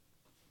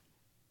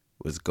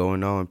What's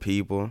going on,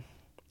 people?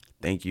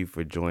 Thank you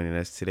for joining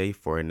us today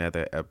for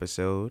another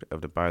episode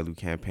of the Bailu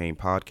Campaign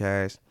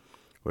podcast,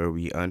 where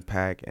we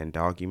unpack and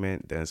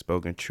document the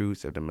unspoken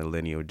truths of the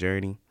millennial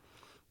journey.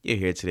 You're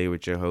here today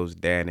with your hosts,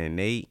 Dan and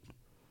Nate,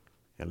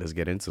 and let's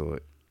get into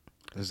it.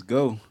 Let's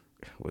go.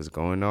 What's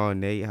going on,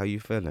 Nate? How you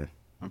feeling?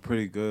 I'm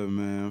pretty good,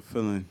 man. I'm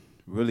feeling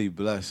really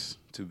blessed,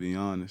 to be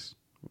honest.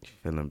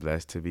 Feeling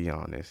blessed, to be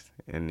honest.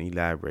 And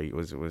elaborate.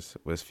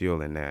 Was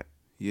fueling that?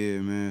 Yeah,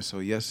 man. So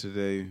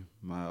yesterday,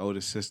 my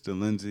oldest sister,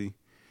 Lindsay,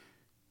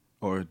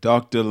 or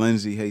Dr.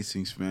 Lindsay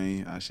Hastings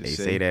Fain, I should They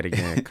say. say that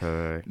again,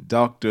 cuz.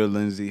 Dr.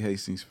 Lindsay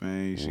Hastings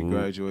Fain. She Ooh.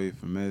 graduated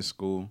from med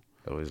school,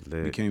 It was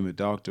lit. became a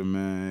doctor,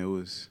 man. It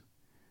was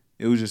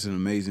just an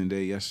amazing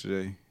day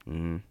yesterday.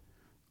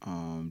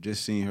 Mm-hmm.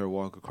 Just seeing her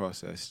walk across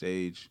that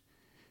stage,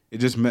 it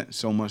just meant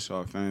so much to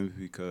our family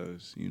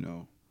because,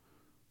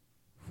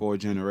 4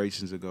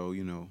 generations ago,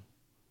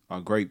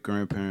 our great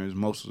grandparents,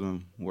 most of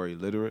them were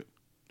illiterate.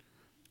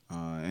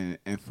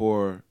 And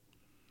for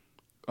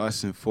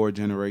us in 4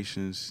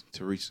 generations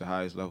to reach the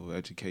highest level of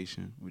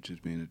education, which is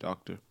being a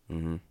doctor,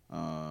 Mm-hmm.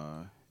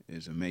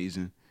 is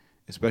amazing,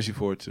 especially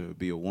for it to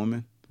be a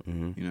woman.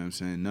 Mm-hmm. You know what I'm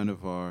saying? None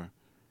of our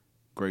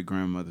great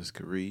grandmothers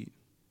could read.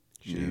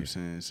 You know what I'm Shit.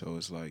 saying? So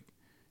it's like,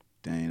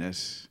 dang,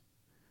 that's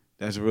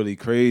really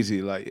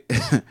crazy. Like,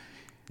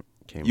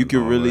 Came you a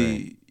can long way.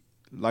 really,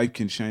 life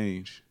can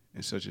change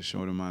in such a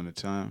short amount of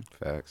time.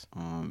 Facts.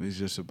 It's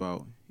just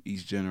about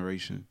each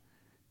generation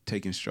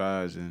taking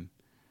strides and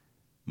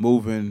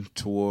moving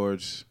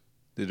towards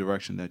the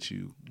direction that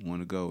you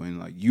want to go. And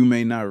like, you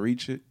may not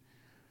reach it,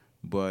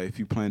 but if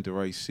you plant the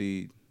right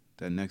seed,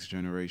 that next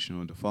generation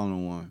or the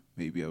following one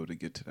may be able to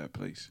get to that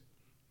place.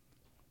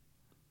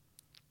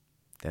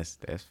 That's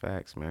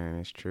facts, man.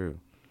 That's true.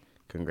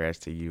 Congrats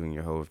to you and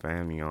your whole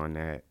family on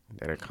that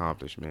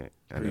accomplishment.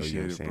 I know you know what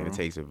Appreciate I'm it, saying. bro. It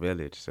takes a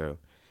village, so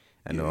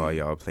I know all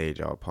Yeah, y'all played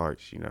y'all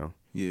parts, yeah,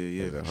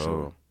 as a for whole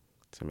sure,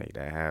 to make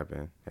that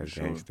happen. for That's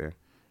sure. gangster.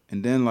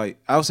 And then like,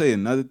 I'll say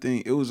another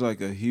thing. It was like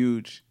a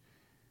huge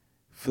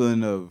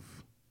feeling of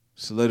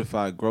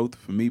solidified growth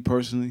for me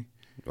personally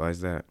Why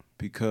is that?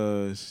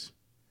 because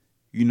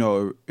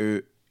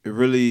it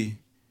really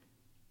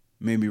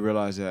made me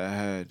realize that I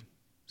had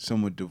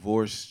somewhat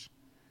divorced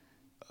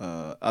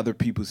other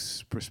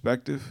people's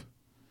perspective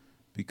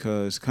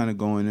because kind of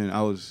going in,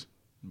 I was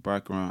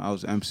background, I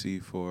was MC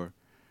for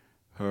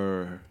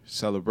her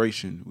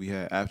celebration we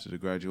had after the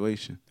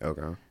graduation.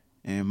 Okay.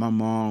 And my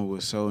mom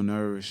was so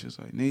nervous. She was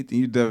like, Nathan,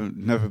 you've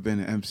never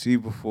been an MC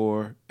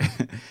before.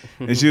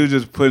 And she was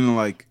just putting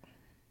like,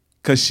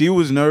 because she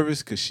was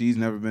nervous because she's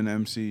never been an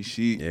MC. Yeah,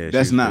 she That's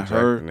was not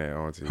projecting that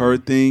onto her you.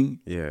 thing.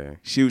 Yeah.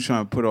 She was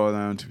trying to put all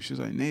that on to me. She was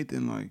like,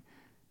 Nathan, like,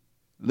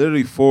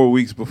 literally 4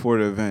 weeks before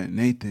the event,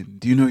 Nathan,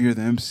 do you know you're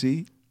the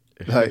MC?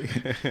 Like,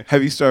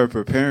 have you started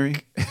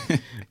preparing? What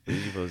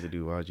you supposed to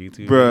do? Watch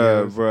YouTube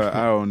bruh, videos?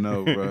 I don't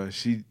know, bruh.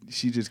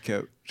 She just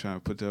kept trying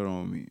to put that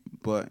on me.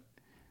 But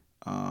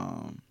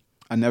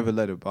I never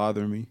let it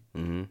bother me.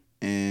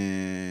 Mm-hmm.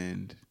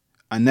 And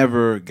I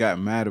never got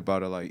mad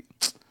about it. Like,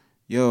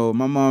 yo,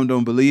 my mom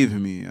don't believe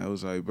in me. I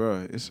was like,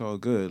 bruh, it's all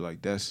good.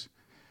 Like, that's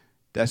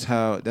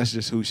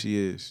just who she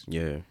is.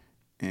 Yeah.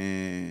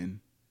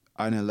 And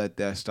I didn't let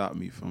that stop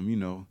me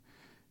from,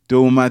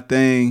 doing my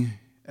thing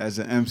as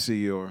an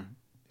MC or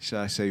should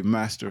I say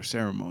master of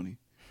ceremony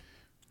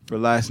for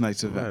last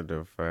night's I'm event.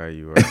 about to fire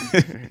you up.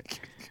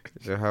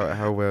 So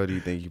how well do you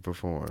think you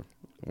performed?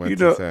 One You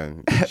to know,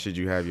 10. Should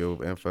you have your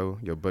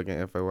booking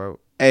info out?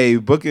 hey,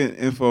 booking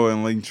info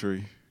and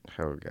Linktree.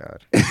 Oh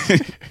God.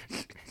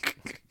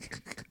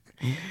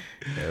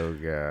 Oh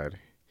God.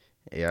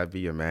 Yeah, I'd be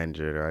your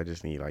manager though. I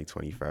just need like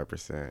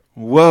 25%.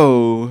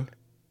 Whoa,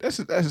 that's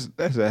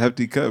a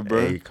hefty cut,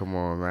 bro. Hey, come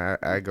on, man.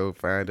 I go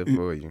find it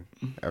for you.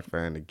 I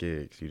find the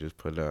gigs. You just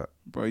put up.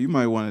 Bro, you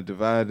might want to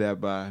divide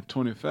that by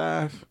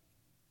 25.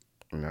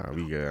 Nah,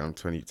 we good. I'm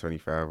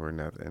 25 or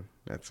nothing.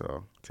 That's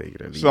all. Take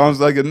it or leave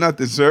Sounds like a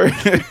nothing, sir.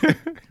 it.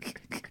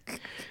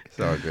 It's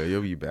all good.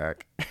 You'll be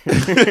back.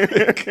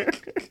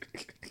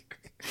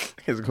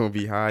 It's gonna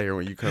be higher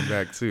when you come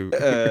back too.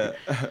 But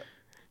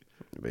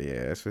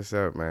yeah, that's what's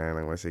up, man.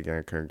 And once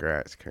again,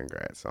 congrats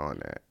on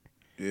that.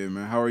 Yeah,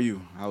 man. How are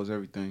you? How's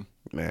everything?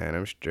 Man,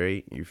 I'm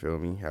straight. You feel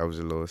me? I was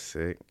a little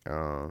sick.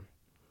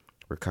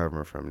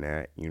 Recovering from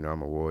that.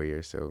 I'm a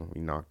warrior, so we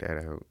knocked that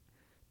out.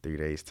 3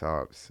 days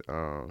tops.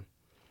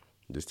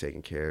 Just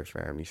taking care of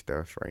family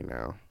stuff right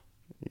now.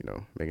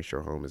 Making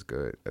sure home is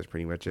good. That's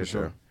pretty much For it,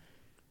 sure. though.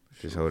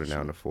 Just holding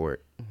down the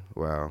fort.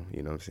 Well,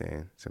 you know what I'm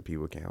saying? Some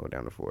people can't hold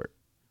down the fort.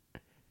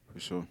 For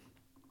sure.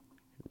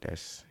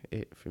 That's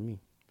it for me.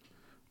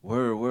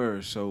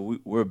 Word. So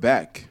we're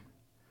back.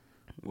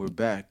 We're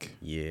back.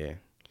 Yeah.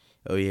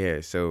 Oh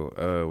yeah.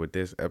 So with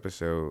this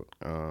episode,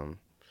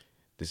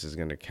 this is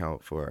gonna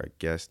count for our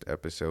guest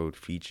episode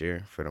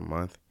feature for the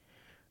month.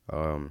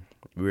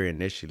 We were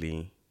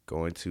initially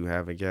going to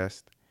have a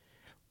guest,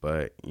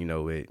 but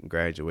with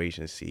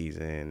graduation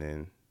season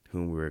and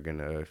whom we were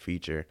gonna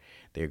feature,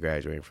 they're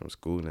graduating from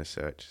school and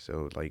such.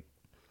 So like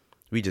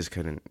we just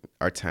couldn't.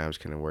 Our times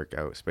couldn't work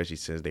out, especially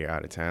since they're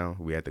out of town.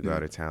 We had to go Yeah.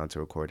 out of town to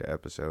record the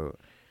episode.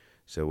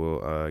 So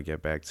we'll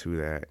get back to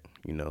that,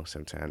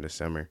 sometime this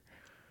summer.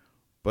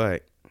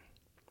 But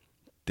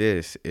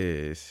this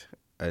is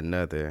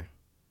another.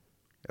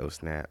 Oh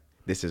snap!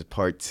 This is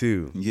part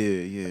 2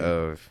 Yeah.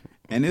 of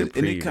And the it kind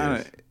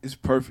previous. of it's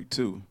perfect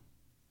too.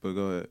 But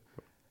go ahead.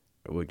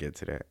 We'll get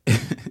to that.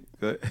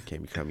 Go ahead.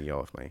 Can't be cutting me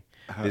off, man.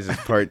 This is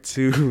part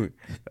 2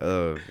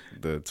 of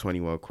the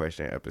 21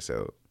 question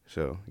episode.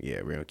 So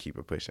yeah, we're gonna keep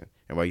it pushing.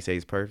 And why you say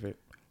it's perfect?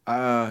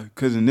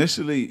 Because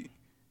initially,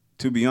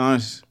 to be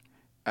honest,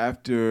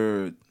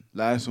 after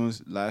last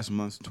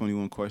month's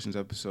 21 questions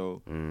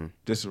episode,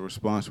 just a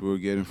response we were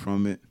getting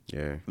from it,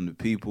 Yeah. from the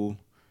people.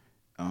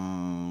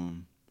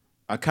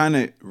 I kind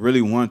of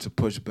really wanted to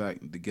push back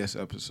the guest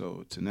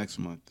episode to next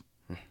month.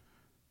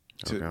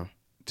 Okay.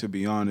 To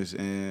be honest,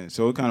 and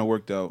so it kind of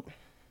worked out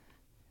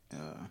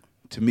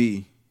to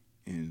me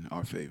in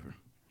our favor.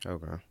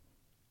 Okay.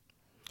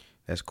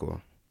 That's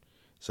cool.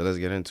 So let's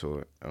get into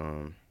it.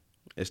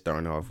 It's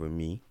starting off with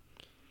me,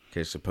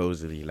 because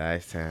supposedly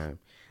last time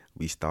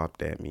we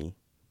stopped at me.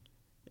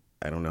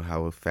 I don't know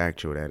how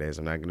factual that is.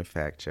 I'm not gonna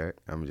fact check.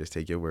 I'm gonna just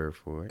take your word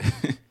for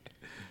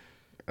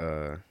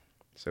it.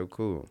 So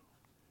cool.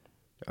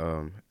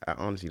 I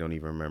honestly don't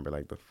even remember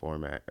like the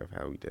format of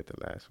how we did the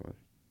last one,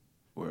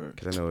 Word.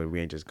 because I know we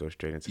ain't just go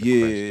straight into the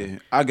question. Yeah,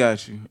 I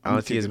got you. I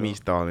don't see it's me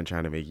stalling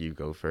trying to make you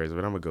go first,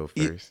 but I'm gonna go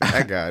first.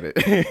 I got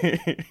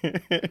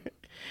it.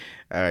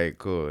 All right,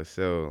 cool.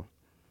 So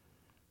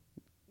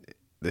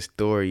the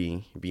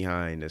story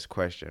behind this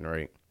question,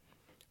 right,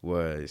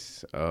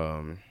 was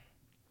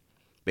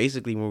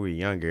basically when we were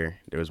younger,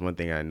 there was one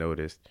thing I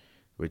noticed,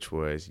 which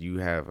was you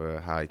have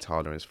a high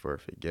tolerance for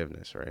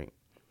forgiveness, right?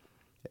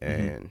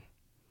 And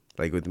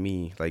like with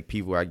me, like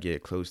people I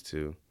get close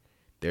to,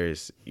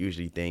 there's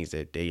usually things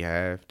that they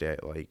have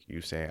that, like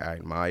you saying, I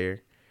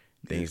admire,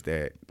 things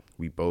that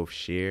we both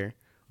share,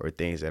 or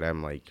things that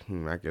I'm like,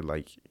 I could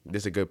like,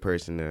 this is a good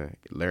person to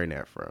learn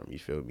that from. You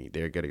feel me?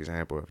 They're a good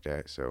example of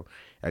that. So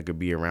I could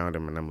be around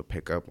them and I'm gonna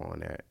pick up on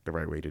that, the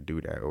right way to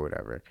do that or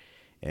whatever.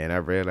 And I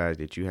realized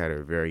that you had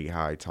a very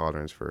high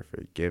tolerance for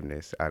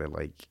forgiveness out of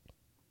like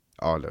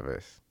all of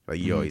us. Like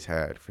you always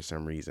had for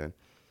some reason,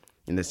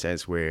 in the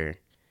sense where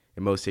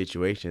in most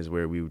situations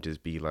where we would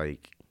just be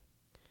like,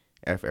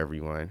 F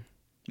everyone.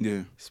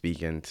 Yeah.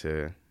 Speaking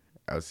to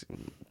us,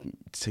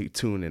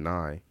 Tune and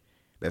I,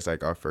 that's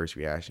like our first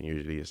reaction.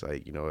 Usually it's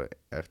like, you know what,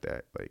 F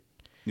that. Like,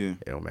 Yeah.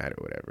 it don't matter,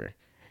 whatever.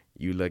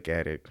 You look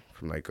at it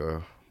from like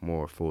a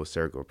more full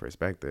circle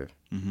perspective.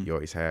 You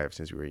always have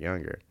since we were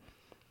younger.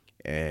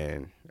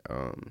 And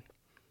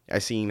I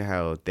seen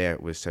how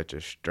that was such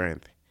a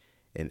strength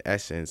in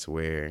essence,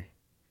 where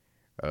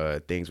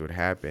things would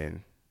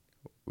happen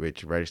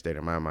which registered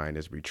in my mind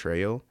as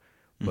betrayal,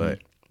 but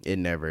it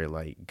never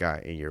like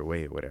got in your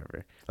way or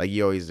whatever. Like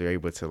you always are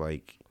able to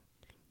like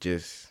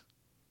just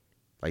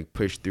like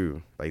push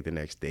through like the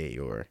next day,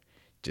 or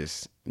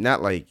just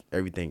not like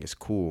everything is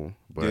cool,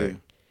 but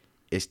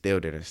it still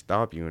didn't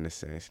stop you in a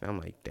sense. And I'm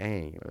like,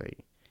 dang,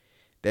 like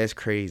that's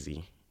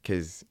crazy.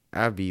 Cause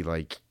I'd be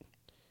like,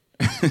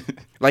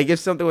 like if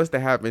something was to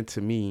happen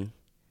to me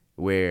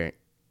where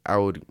I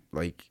would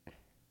like,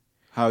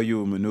 how you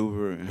would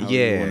maneuver and how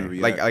you want to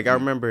react. like I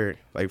remember,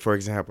 like for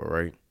example,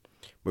 right,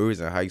 when we was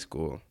in high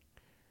school,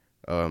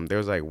 there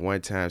was like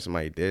one time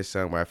somebody did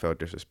something where I felt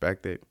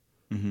disrespected.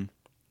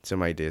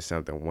 Somebody did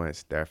something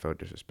once that I felt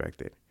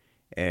disrespected,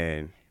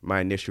 and my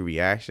initial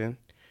reaction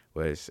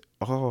was,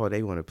 oh,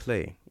 they want to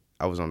play.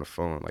 I was on the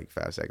phone like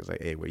 5 seconds,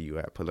 like, hey, where you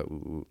at? Pull up. Ooh,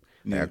 ooh.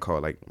 And I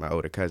called like my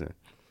older cousin,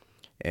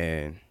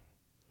 and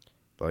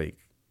like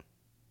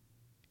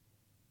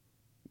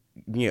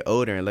being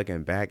older and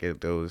looking back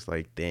at those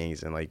like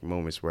things and like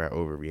moments where I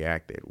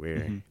overreacted,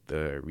 where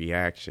the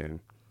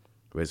reaction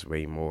was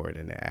way more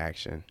than the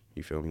action.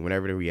 You feel me?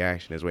 Whenever the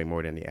reaction is way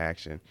more than the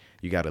action,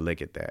 you got to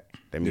look at that.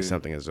 That means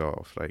something is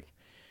off. Like,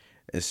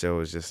 and so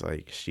it's just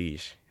like,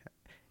 sheesh.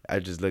 I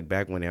just look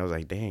back one day, I was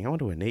like, dang, I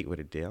wonder what Nate would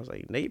have did. I was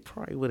like, Nate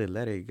probably would have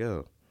let it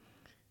go.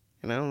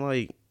 And I'm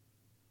like,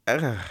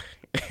 ugh.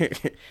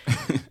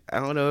 I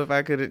don't know if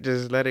I could have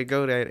just let it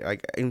go. That,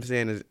 like, I'm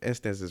saying there's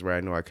instances where I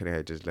know I could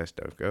have just let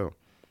stuff go.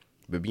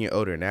 But being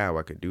older now,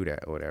 I could do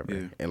that or whatever.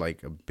 Yeah. And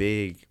like a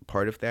big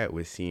part of that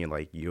was seeing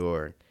like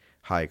your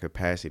high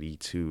capacity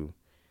to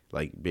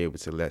like be able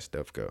to let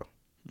stuff go.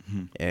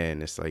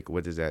 And it's like,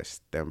 what does that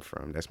stem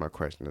from? That's my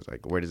question. It's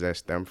like, where does that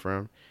stem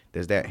from?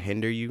 Does that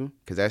hinder you?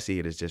 Because I see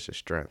it as just a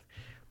strength.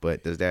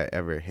 But does that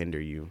ever hinder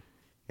you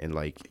in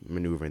like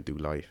maneuvering through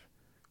life?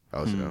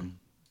 Also,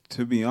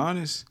 To be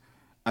honest,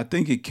 I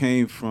think it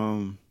came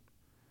from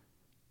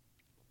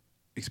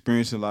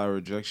experiencing a lot of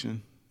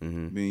rejection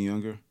being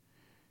younger,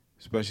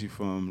 especially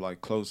from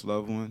like close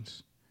loved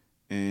ones,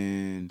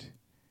 and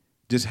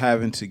just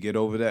having to get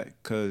over that.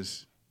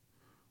 Because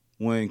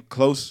when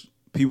close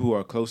people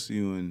are close to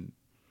you and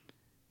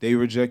they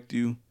reject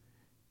you,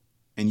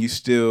 and you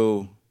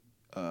still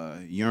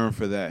yearn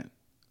for that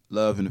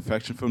love and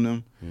affection from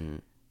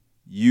them,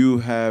 you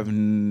have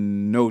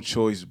no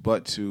choice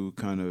but to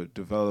kind of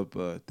develop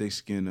a thick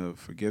skin of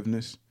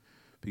forgiveness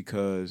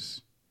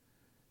because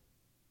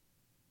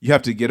you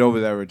have to get over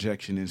that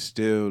rejection and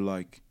still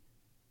like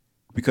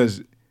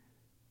because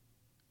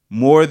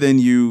more than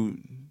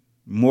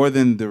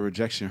the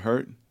rejection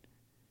hurt,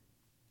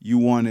 you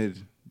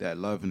wanted that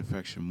love and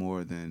affection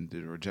more than the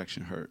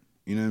rejection hurt.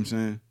 You know what I'm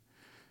saying?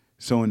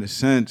 So in a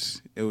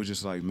sense, it was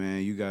just like,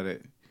 man, you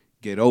gotta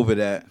get over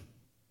that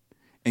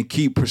and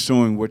keep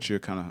pursuing what you're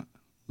kind of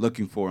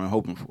looking for and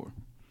hoping for,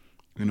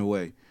 in a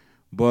way.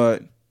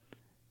 But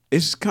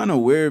it's kind of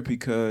weird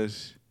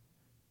because,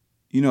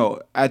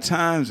 at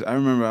times I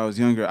remember I was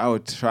younger, I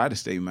would try to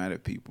stay mad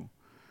at people,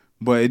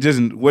 but it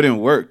just wouldn't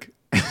work.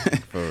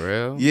 For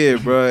real? Yeah,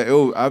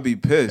 bro, I'd be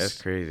pissed.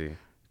 That's crazy.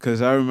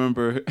 Cause I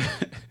remember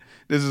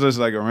this is just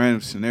like a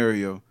random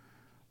scenario.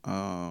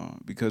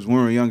 Because when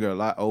we were younger,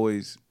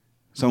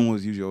 someone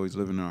was usually always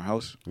living in our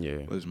house. Yeah.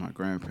 Whether it's my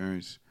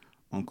grandparents,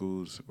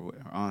 uncles, or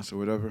aunts or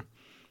whatever.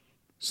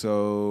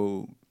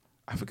 So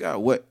I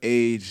forgot what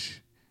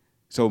age.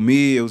 So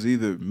it was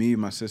either me,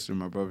 my sister, and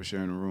my brother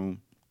sharing a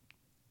room.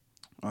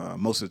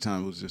 Most of the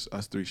time, it was just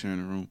us three sharing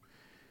a room.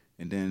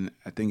 And then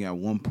I think at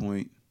one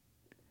point,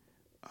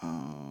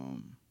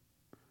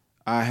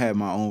 I had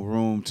my own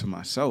room to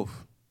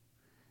myself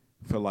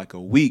for like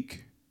a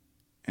week,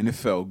 and it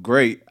felt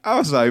great. I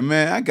was like,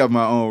 man, I got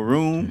my own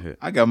room.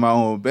 I got my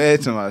own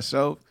bed to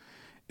myself.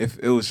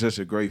 It was just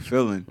a great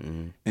feeling.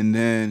 Mm-hmm. And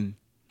then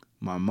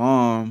my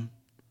mom,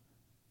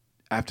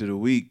 after the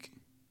week,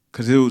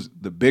 because it was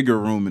the bigger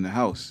room in the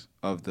house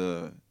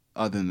other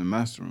than the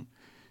master room,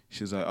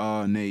 she was like,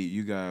 oh, Nate,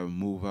 you got to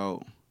move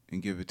out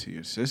and give it to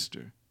your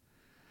sister.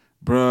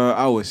 Bruh,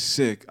 I was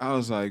sick. I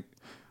was like,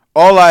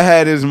 all I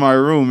had is my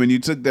room, and you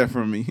took that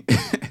from me.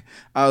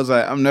 I was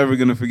like, I'm never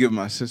going to forgive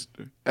my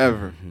sister,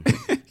 ever.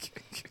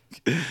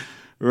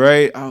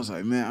 Right? I was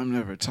like, man, I'm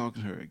never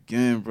talking to her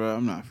again, bro.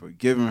 I'm not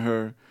forgiving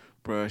her.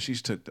 Bro, she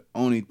took the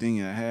only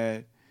thing I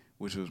had,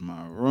 which was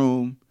my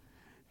room,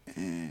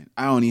 and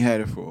I only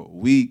had it for a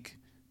week.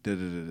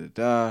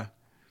 Da-da-da-da-da.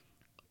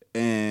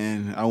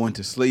 And I went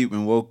to sleep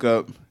and woke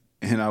up,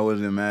 and I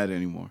wasn't mad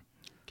anymore.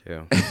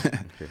 Yeah.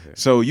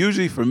 So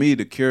usually for me,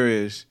 the cure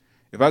is,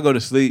 if I go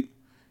to sleep,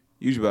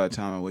 usually by the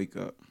time I wake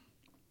up,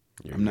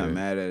 I'm not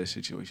mad at a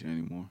situation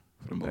anymore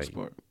for the most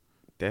part.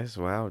 That's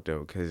wild, though,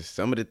 because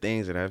some of the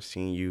things that I've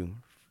seen you,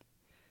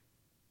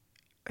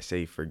 I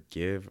say,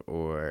 forgive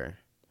or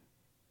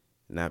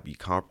not be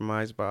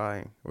compromised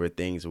by were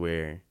things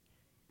where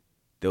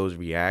those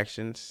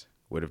reactions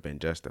would have been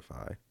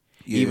justified.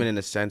 Yeah. Even in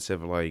the sense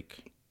of,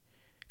 like,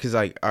 because,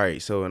 like, all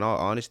right, so in all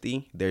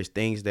honesty, there's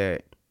things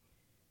that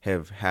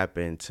have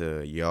happened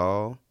to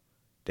y'all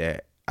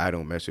that I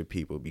don't mess with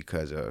people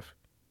because of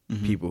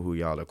people who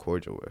y'all are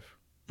cordial with.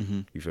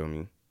 Mm-hmm. You feel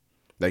me?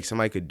 Like,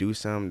 somebody could do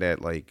something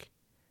that, like,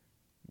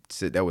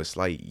 that would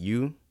slight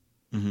you,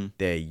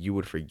 that you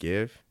would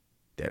forgive,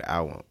 that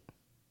I won't.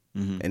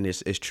 And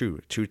it's true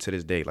to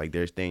this day. Like,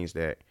 there's things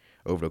that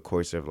over the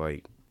course of,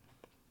 like,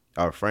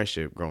 our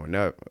friendship growing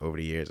up over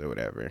the years or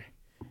whatever,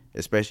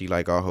 especially,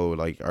 like, our whole,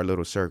 like, our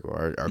little circle,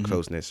 our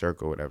close-knit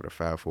circle, whatever, the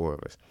 5-4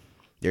 of us,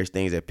 there's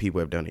things that people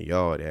have done to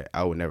y'all that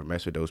I would never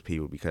mess with those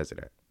people because of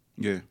that.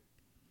 Yeah.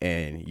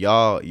 And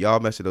y'all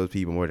mess with those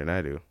people more than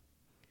I do.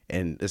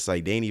 And it's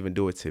like, they ain't even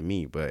do it to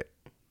me, but,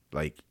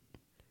 like,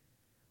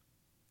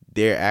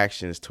 their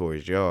actions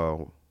towards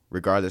y'all,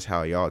 regardless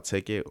how y'all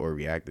took it or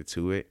reacted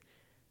to it,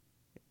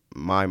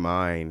 my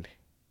mind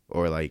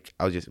or, like,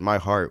 my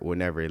heart will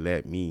never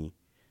let me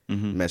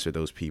mess with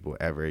those people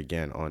ever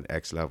again on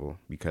X level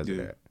because of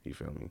that. You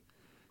feel me?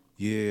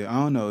 Yeah, I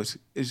don't know.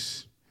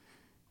 It's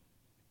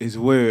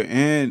weird.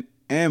 And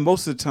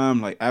most of the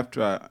time, like,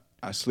 after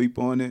I sleep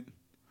on it,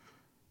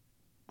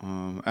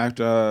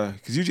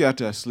 because usually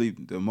after I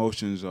sleep, the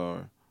emotions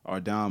are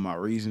down, my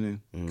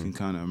reasoning can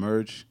kind of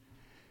emerge.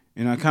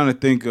 And I kind of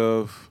think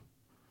of,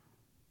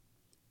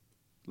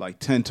 like,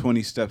 10,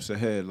 20 steps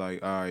ahead.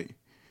 Like, all right,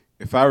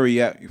 if I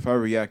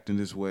react in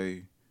this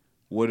way,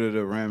 what are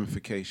the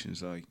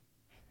ramifications? Like,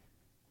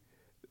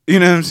 you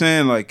know what I'm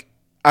saying? Like,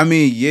 I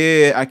mean,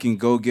 yeah, I can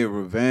go get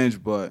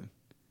revenge, but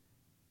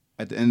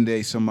at the end of the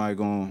day, somebody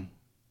gonna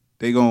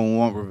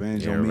want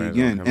revenge on me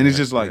again. And it's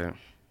just like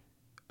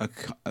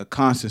a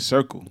constant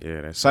cycle,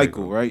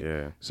 right?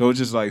 Yeah. So it's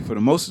just like, for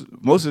the most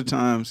of the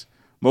times,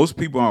 most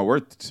people aren't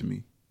worth it to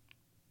me.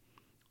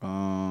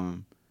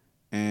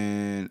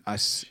 And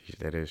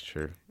that is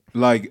true.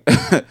 Like,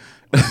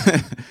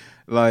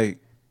 like,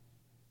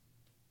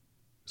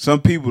 some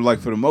people, like,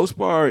 for the most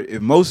part,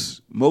 if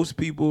most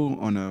people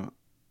on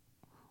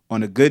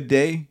a good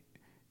day,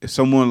 if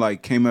someone,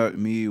 like, came at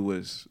me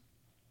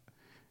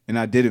and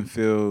I didn't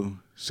feel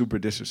super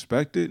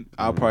disrespected,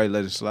 I'll probably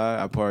let it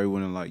slide. I probably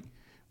wouldn't, like,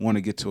 want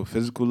to get to a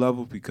physical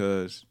level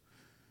because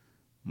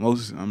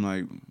most of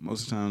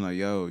the time, like,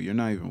 yo, you're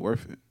not even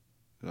worth it.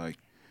 Like,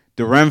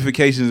 the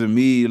ramifications of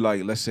me,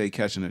 like, let's say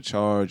catching a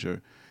charge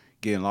or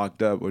getting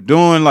locked up or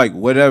doing, like,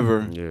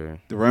 whatever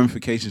the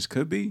ramifications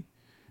could be,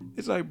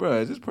 it's like,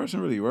 bro, is this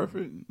person really worth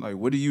it? Like,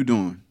 what are you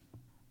doing?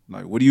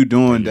 Like, what are you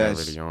doing? You're not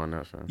That's really on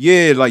nothing.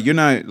 yeah. Like, you're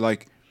not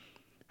like.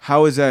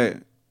 How is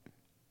that?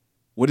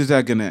 What is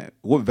that gonna?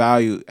 What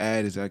value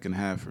add is that gonna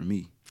have for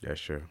me?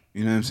 That's true.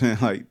 You know what I'm saying?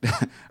 Like,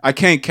 I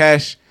can't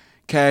cash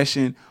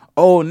in.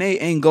 Oh,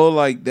 Nate ain't go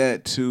like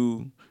that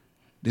to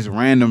this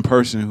random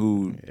person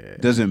who Yeah.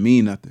 doesn't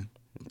mean nothing.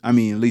 I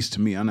mean, at least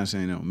to me, I'm not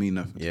saying they don't mean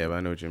nothing. Yeah, but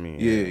I know what you mean.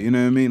 Yeah, you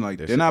know what I mean. Like,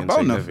 they're not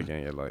about nothing, insignificant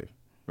in your life.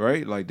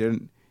 right? Like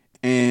and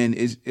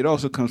it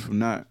also comes from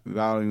not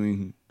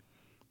valuing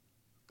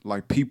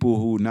like people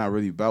who not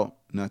really about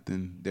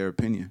nothing, their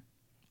opinion.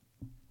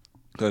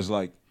 Because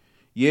like,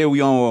 yeah,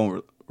 we all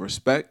want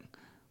respect,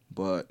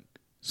 but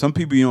some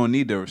people you don't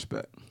need their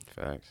respect.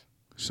 Facts.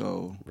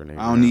 So Renee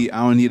I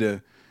don't need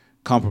to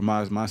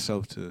compromise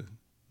myself to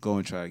go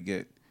and try to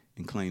get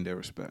and claim their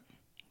respect.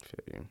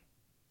 Feel you.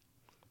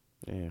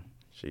 Yeah,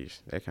 sheesh.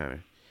 That kind of,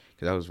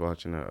 because I was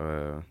watching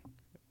a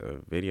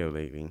video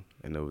lately,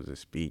 and there was a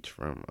speech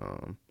from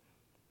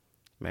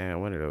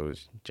one of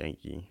those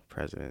janky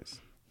presidents.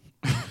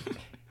 I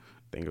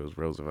think it was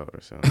Roosevelt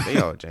or something. They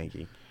all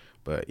janky,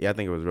 but yeah, I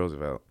think it was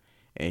Roosevelt,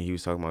 and he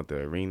was talking about the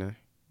arena,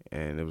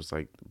 and it was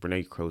like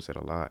Brene Crowe said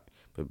a lot,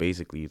 but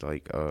basically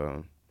like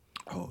Oh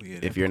yeah,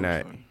 if you're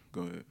not,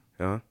 go ahead.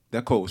 huh?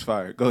 That quote was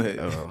fire. Go ahead.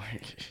 Oh.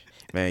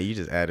 Man, you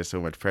just added so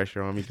much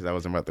pressure on me because I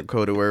wasn't about to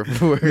quote a word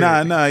for word.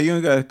 Nah, you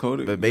ain't got to quote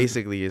it. But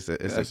basically, it's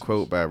a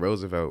quote by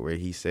Roosevelt where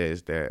he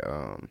says that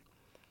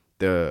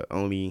the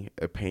only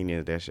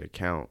opinions that should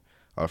count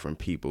are from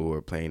people who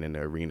are playing in the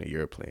arena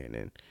you're playing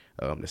in.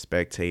 The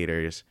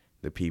spectators,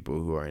 the people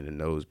who are in the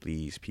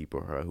nosebleeds,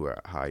 people who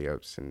are high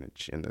ups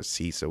in the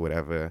seats or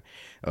whatever,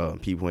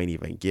 people who ain't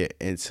even get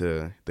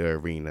into the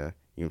arena.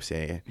 You know what I'm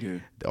saying? Yeah.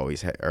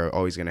 They are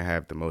always gonna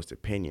have the most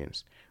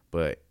opinions.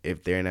 But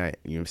if they're not,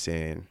 you know what I'm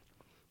saying,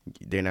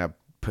 they're not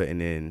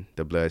putting in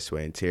the blood,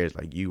 sweat, and tears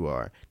like you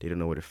are. They don't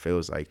know what it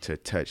feels like to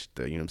touch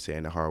the, you know what I'm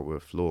saying, the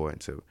hardwood floor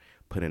and to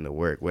put in the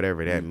work,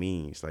 whatever that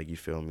means. Like, you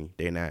feel me?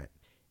 They're not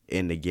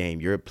in the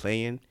game you're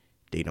playing.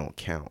 They don't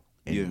count,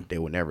 and they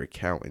will never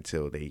count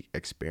until they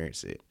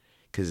experience it.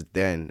 Because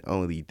then,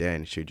 only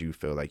then, should you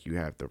feel like you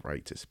have the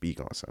right to speak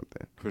on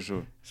something. For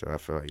sure. So I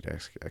feel like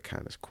that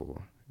kind of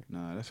cool.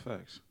 Nah, that's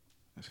facts.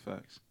 That's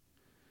facts.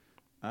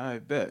 I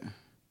bet.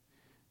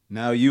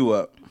 Now you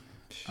up.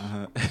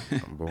 I'm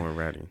born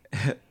ready.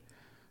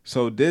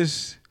 So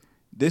this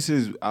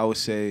is, I would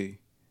say,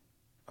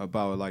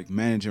 about like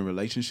managing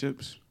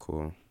relationships.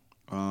 Cool.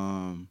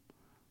 One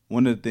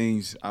of the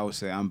things I would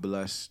say I'm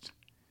blessed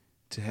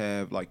to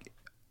have, like,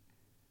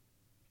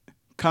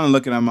 kind of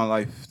looking at my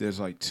life, there's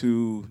like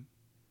two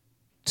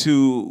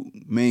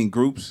main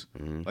groups,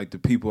 like the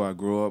people I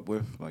grew up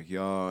with, like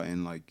y'all,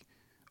 and like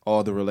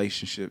all the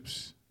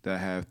relationships that I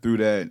have through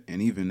that,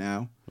 and even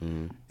now,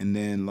 and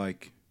then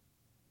like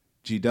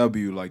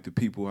GW, like the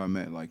people I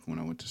met, like when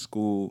I went to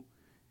school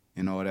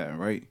and all that,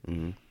 right?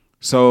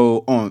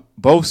 So on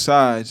both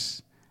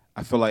sides,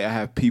 I feel like I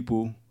have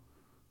people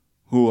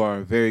who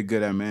are very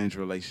good at managing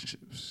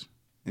relationships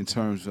in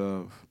terms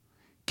of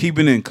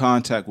keeping in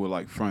contact with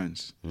like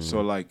friends.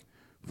 So like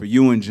for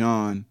you and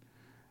John,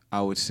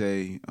 I would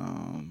say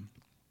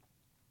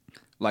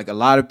like a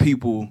lot of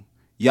people,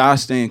 y'all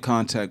stay in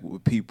contact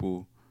with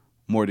people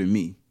more than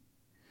me.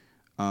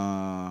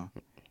 And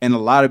a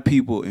lot of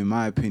people, in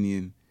my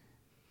opinion,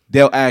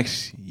 they'll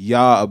ask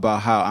y'all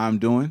about how I'm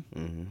doing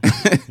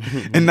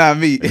and not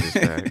me.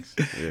 Yeah.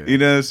 You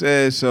know what I'm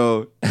saying?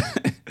 So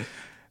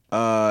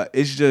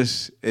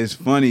it's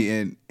funny.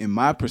 And in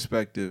my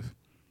perspective,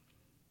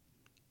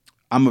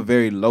 I'm a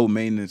very low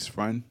maintenance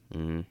friend.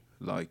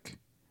 Like,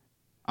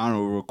 I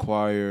don't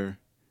require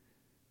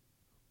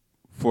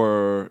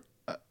for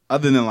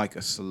other than like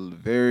a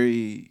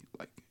very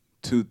like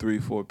 2, 3,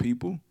 4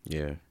 people.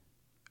 Yeah.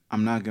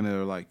 I'm not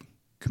gonna like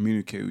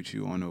communicate with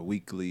you on a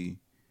weekly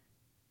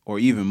or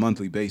even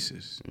monthly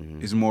basis.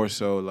 It's more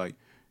so like,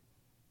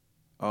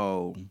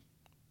 oh,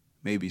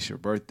 maybe it's your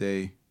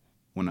birthday.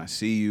 When I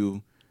see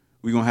you,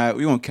 we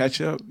gonna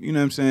catch up. You know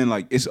what I'm saying?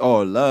 Like, it's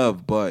all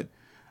love, but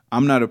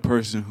I'm not a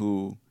person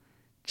who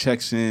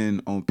checks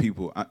in on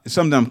people. It's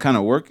something I'm kind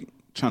of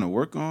trying to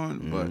work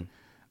on, but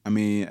I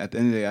mean, at the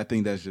end of the day, I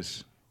think that's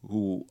just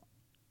who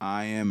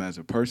I am as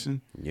a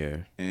person. Yeah.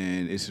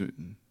 And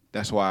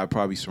that's why I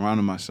probably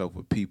surrounded myself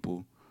with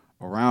people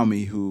around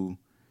me who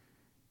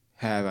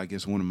have, I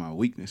guess, one of my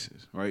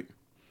weaknesses, right?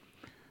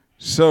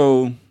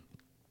 So,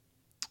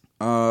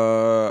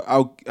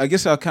 I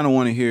guess I kind of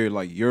want to hear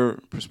like your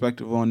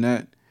perspective on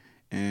that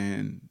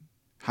and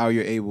how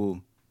you're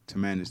able to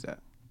manage that.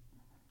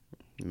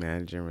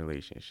 Managing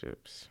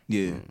relationships.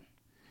 Yeah.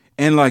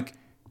 And like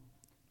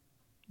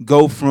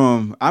go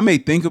from, I may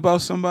think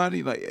about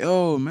somebody like,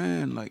 oh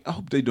man, like I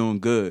hope they're doing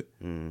good.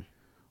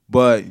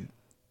 But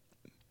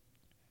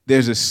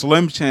there's a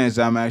slim chance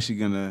that I'm actually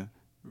going to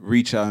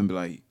reach out and be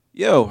like,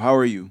 yo, how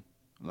are you?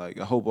 Like,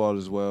 I hope all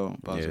is well,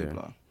 blah,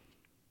 blah,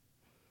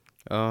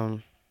 blah.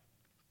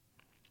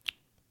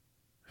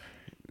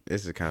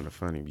 This is kind of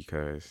funny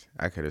because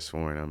I could have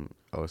sworn I'm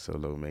also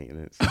low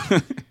maintenance.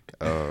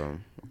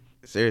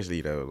 Seriously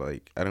though,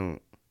 like I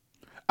don't.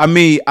 I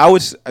mean,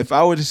 if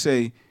I were to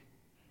say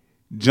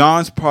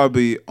John's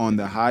probably on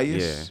the Yeah,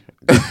 highest.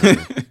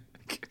 definitely,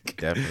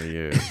 definitely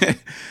is.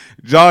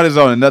 John is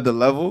on another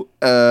level.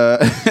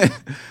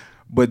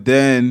 But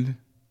then,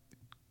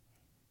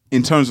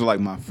 in terms of like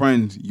my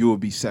friends, you will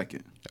be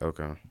second.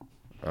 Okay.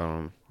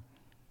 Um,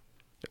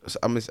 so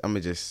I'm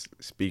gonna just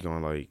speak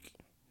on like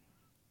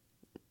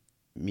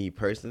me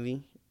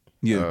personally,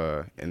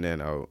 Yeah. and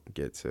then I'll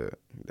get to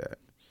that.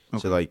 So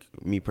Okay. like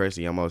me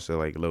personally, I'm also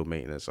like low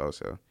maintenance.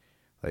 Also,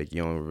 like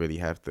you don't really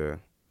have to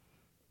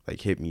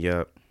like hit me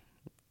up.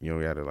 You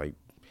don't gotta like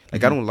I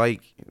Hmm. don't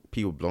like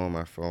people blowing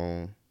my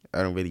phone.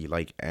 I don't really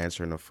like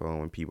answering the phone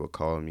when people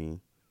call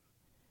me,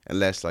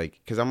 unless like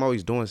because I'm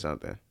always doing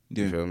something.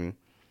 You Yeah. feel me?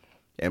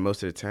 And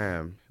most of the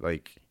time,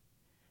 like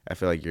I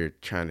feel like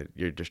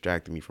you're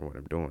distracting me from what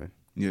I'm doing.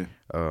 Yeah.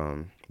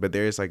 But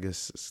there's like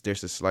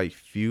there's a slight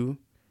few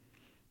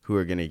who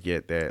are gonna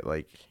get that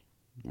like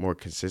more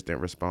consistent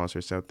response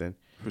or something.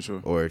 For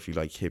sure. Or if you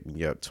like hit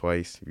me up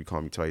twice, if you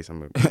call me twice, I'm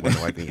gonna more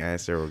than likely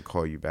answer or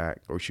call you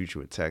back or shoot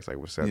you a text like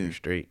 "What's up? Yeah. You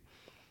straight?"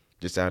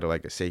 Just out of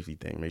like a safety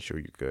thing, make sure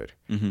you're good.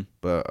 Hmm.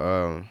 But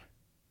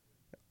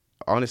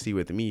honestly,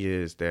 with me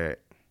is that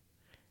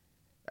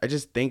I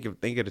just think of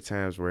the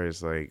times where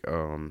it's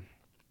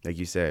like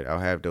you said, I'll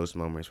have those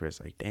moments where it's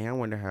like, dang, I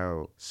wonder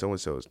how so and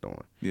so is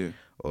doing, Yeah.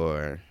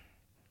 or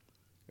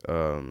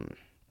um,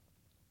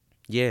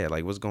 yeah,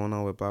 like what's going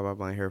on with blah blah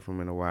blah. I ain't heard from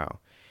him in a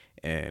while,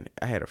 and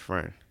I had a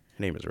friend.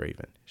 Her name is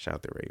Raven. Shout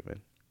out to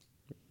Raven.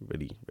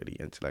 Really, really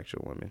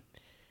intellectual woman.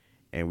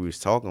 And we was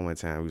talking one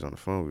time. We was on the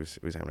phone. We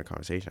was having a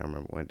conversation. I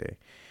remember one day,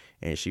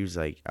 and she was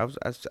like,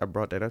 I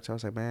brought that up to her. I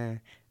was like,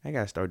 man, I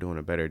gotta start doing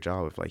a better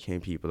job of like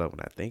hitting people up when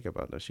I think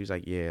about them. She was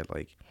like, yeah,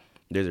 like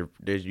there's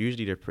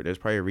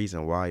probably a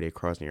reason why they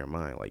crossing your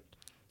mind. Like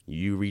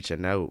you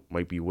reaching out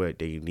might be what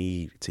they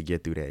need to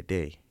get through that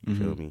day. You Hmm.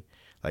 feel me?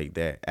 Like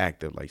that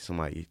act of like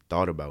somebody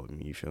thought about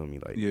me. You feel me?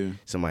 Like Yeah.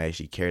 somebody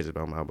actually cares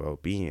about my well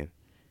being.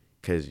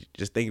 Cause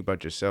just think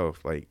about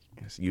yourself. Like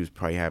you was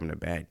probably having a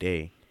bad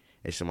day,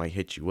 and somebody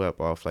hit you up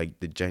off like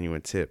the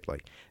genuine tip.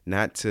 Like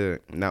not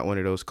one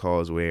of those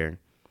calls where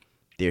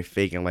they're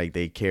faking like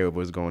they care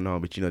what's going on,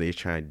 but you know they're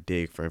trying to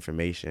dig for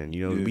information.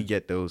 You know Yeah. we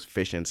get those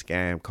phishing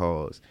scam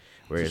calls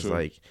where For it's sure.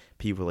 like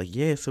people like,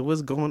 yeah, so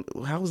what's going?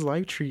 How's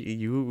life treating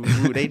you?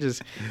 They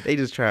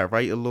just try to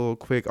write a little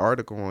quick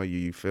article on you.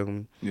 You feel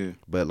me? Yeah.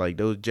 But like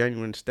those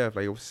genuine stuff,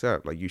 like what's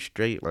up? Like you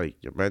straight? Like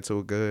your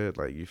mental good?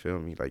 Like you feel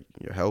me? Like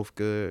your health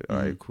good? All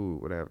Hmm. right, cool,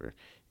 whatever.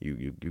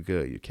 You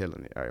good? You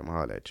killing it? All right, I'm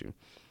holler at you.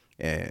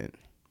 And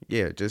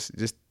yeah, just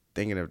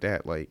thinking of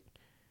that, like,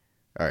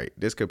 all right,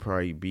 this could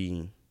probably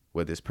be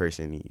what this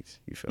person needs.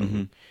 You feel Hmm.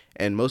 me?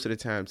 And most of the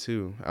time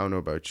too, I don't know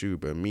about you,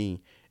 but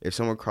me, if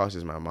someone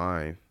crosses my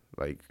mind,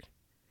 like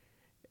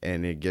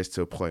and it gets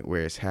to a point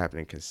where it's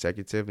happening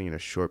consecutively in a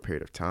short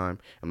period of time,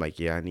 I'm like,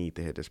 yeah, I need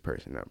to hit this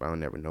person up. I don't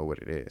never know what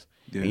it is.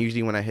 Yeah. And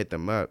usually when I hit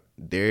them up,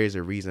 there is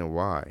a reason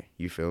why.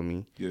 You feel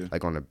me? Yeah.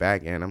 Like on the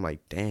back end, I'm like,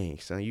 dang,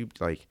 son, you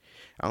like,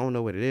 I don't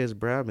know what it is,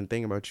 bro. I've been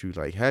thinking about you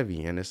like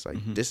heavy, and it's like,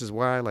 Hmm. this is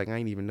why, like, I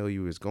didn't even know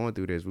you was going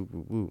through this. Whoop,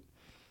 whoop, whoop.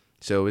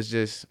 So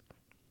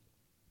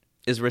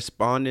it's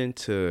responding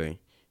to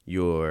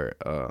your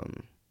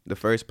the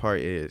first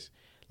part is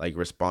like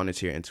responding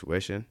to your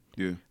intuition.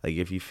 Yeah. Like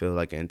if you feel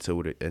like an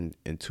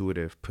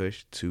intuitive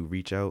push to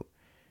reach out,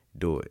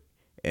 do it.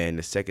 And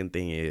the second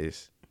thing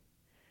is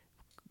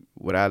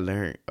what I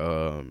learned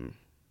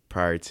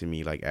prior to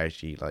me like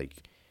actually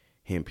like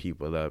hitting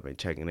people up and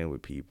checking in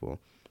with people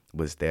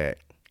was that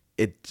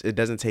it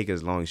doesn't take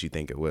as long as you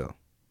think it will.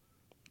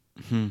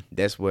 Hmm.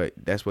 That's what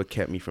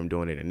kept me from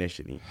doing it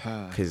initially.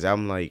 Cause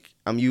I'm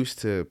used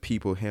to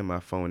people hitting my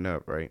phone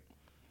up, right?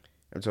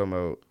 I'm talking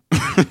about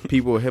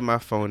people hit my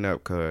phone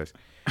up cause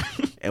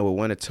and would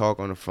want to talk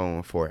on the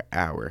phone for an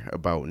hour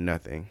about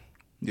nothing.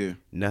 Yeah.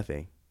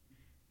 Nothing.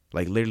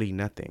 Like literally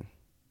nothing.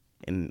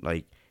 And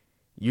like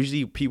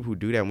usually people who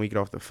do that when we get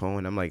off the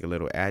phone, I'm like a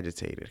little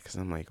agitated because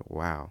I'm like,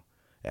 wow,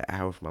 an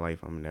hour of my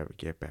life I'm gonna never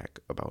get back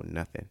about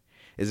nothing.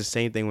 It's the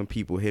same thing when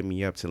people hit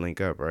me up to link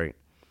up, right?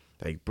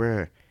 Like,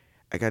 bruh,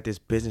 I got this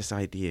business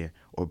idea,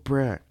 or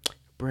bruh,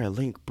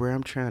 link, bruh,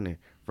 I'm trying to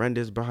run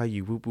this by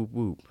you, whoop whoop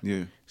whoop.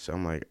 Yeah. So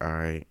I'm like, all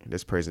right,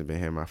 this person's been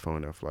hitting my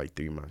phone up for like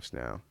 3 months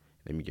now.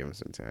 Let me give him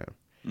some time.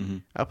 Hmm.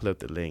 I put up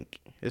the link.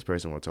 This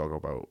person will talk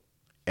about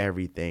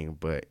everything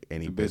but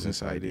any The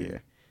business business idea.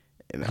 idea.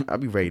 And I'll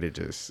be ready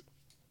to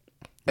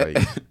like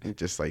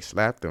just like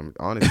slap them,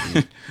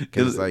 honestly.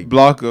 Cause it's like,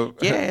 Block them.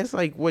 yeah, it's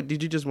like, what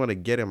did you just want to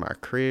get in my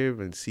crib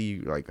and see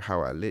like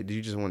how I live? Did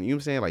you just want, you know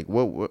what I'm saying? Like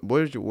what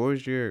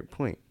was your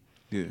point?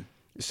 Yeah.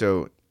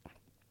 So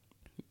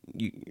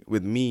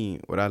with me,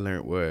 what I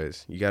learned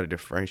was you got to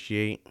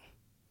differentiate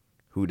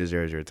who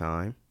deserves your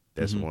time.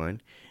 That's Hmm.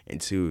 one. And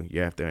two,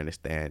 you have to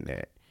understand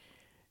that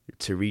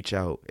to reach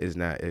out is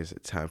not as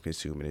time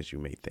consuming as you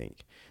may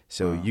think.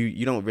 So Wow.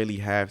 you don't really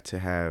have to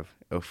have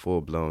a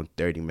full blown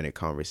 30-minute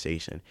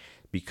conversation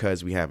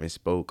because we haven't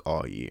spoke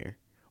all year.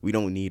 We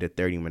don't need a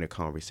 30-minute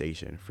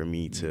conversation for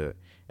me to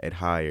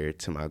adhere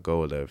to my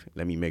goal of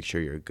let me make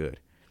sure you're good.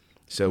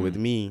 So with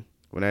Mm. me,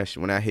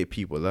 when I hit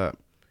people up,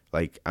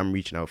 like I'm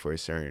reaching out for a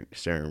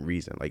certain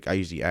reason. Like I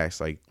usually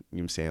ask like, you know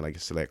what I'm saying, like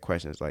select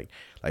questions like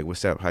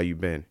what's up, how you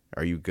been,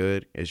 are you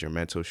good, is your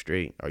mental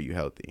straight, are you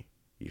healthy,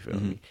 you feel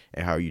Mm-hmm. me,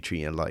 and how are you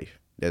treating life.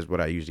 That's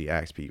what I usually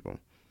ask people.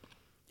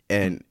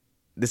 And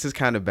this is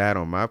kind of bad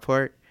on my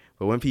part,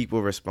 but when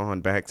people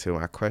respond back to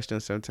my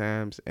questions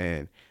sometimes,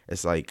 and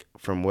it's like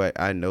from what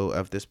I know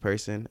of this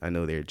person, I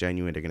know they're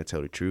genuine, they're gonna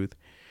tell the truth,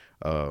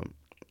 um,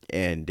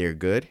 and they're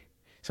good.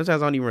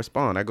 Sometimes I don't even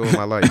respond. I go with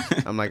my life.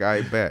 I'm like,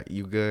 I bet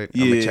you good.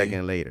 I'm gonna check Yeah.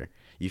 in later.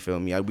 You feel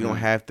me? We don't Right.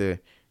 have to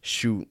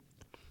shoot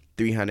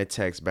 300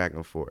 texts back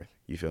and forth.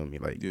 You feel me?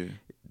 Like Yeah.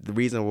 the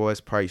reason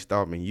what's probably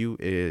stopping you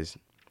is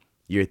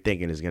you're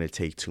thinking it's gonna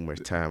take too much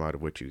time out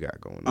of what you got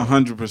going on.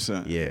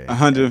 100%. Yeah,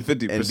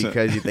 150%. and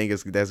because you think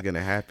that's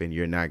gonna happen,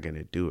 you're not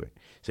gonna do it.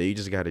 So you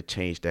just gotta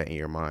change that in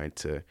your mind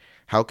to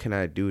how can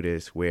I do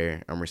this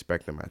where I'm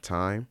respecting my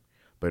time,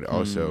 but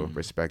also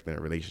respecting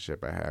the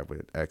relationship I have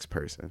with X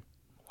person.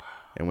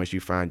 And once you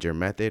find your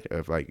method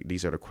of like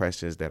these are the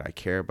questions that I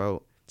care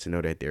about to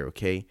know that they're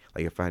okay.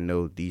 Like if I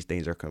know these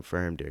things are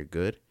confirmed, they're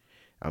good,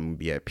 I'm gonna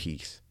be at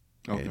peace.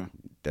 Okay. And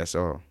that's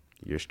all.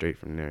 You're straight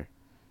from there.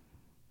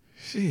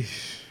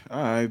 Sheesh.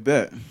 I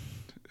bet.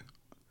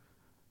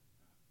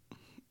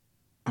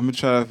 I'm gonna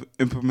try to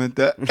implement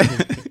that.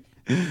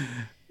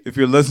 If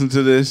you're listening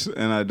to this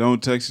and I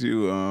don't text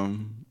you,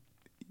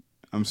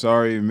 I'm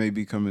sorry. It may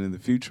be coming in the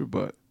future,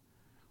 but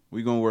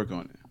we gonna work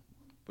on it.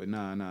 But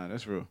nah,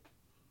 that's real.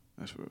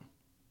 That's real.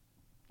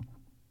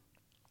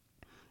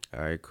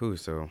 All right, cool.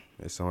 So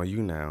it's on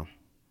you now.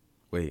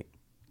 Wait,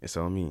 it's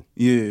on me.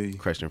 Yeah.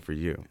 Question for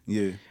you.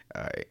 Yeah.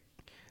 All right.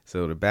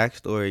 So the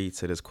backstory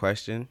to this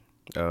question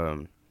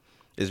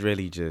is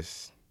really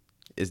just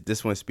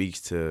this one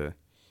speaks to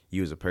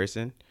you as a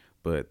person,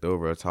 but the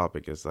overall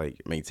topic is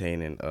like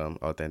maintaining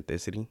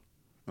authenticity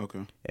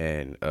Okay.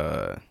 and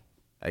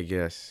I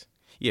guess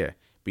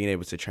being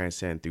able to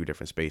transcend through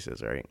different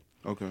spaces, right?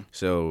 Okay.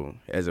 So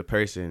as a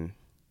person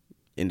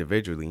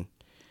individually,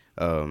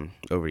 over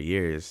the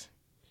years,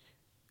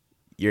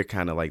 you're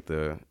kind of like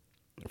the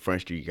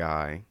front street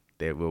guy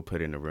that we'll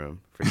put in the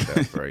room for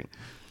stuff, right?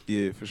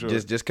 Yeah, for sure.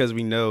 Just because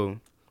we know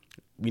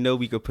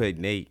we could put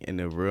Nate in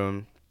the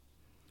room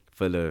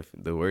full of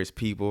the worst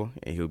people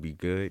and he'll be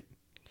good,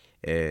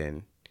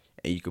 and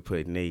you could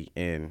put Nate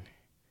in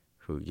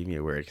who give me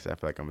a word because I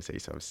feel like I'm gonna say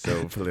something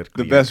so the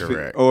politically best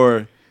incorrect.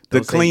 or the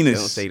Don't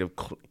cleanest. say the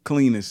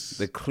cleanest.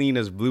 the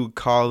cleanest blue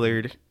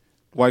collared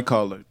White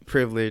collar.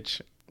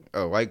 privilege.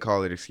 Oh, white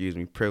collared, excuse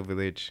me,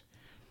 privilege.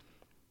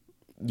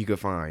 You could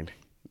find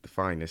the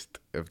finest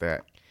of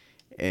that,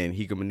 and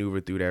he could maneuver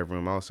through that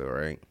room also,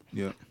 right?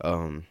 Yeah.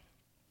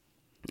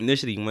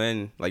 Initially,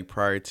 when like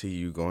prior to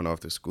you going off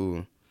to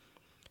school,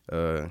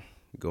 going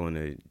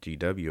to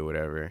GW or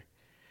whatever,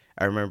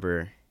 I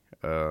remember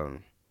how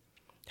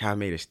I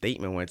made a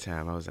statement one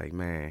time. I was like,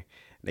 man,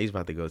 Nate's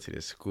about to go to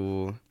this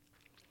school.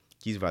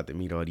 He's about to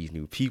meet all these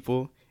new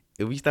people.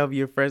 If we stop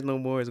being friends no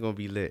more, it's gonna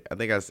be lit. I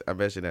think I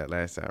mentioned that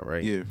last time,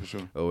 right? Yeah, for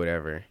sure. Or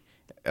whatever.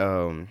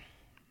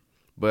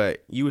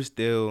 But you were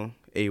still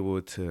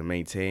able to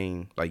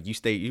maintain, like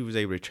you was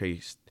able to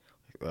trace,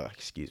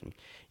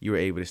 you were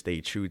able to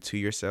stay true to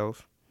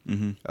yourself,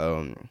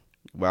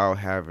 while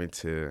having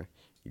to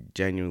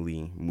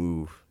genuinely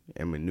move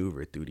and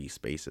maneuver through these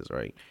spaces,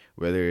 right?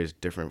 Whether it's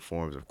different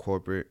forms of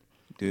corporate,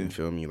 Yeah. you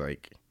feel me?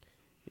 Like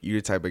you're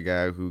the type of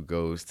guy who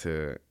goes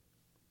to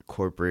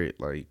corporate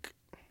like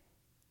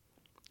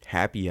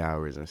happy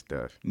hours and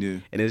stuff. Yeah.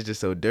 And it's just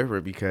so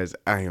different because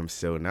I am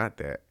so not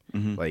that.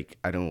 Mm-hmm. Like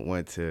I don't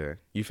want to.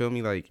 You feel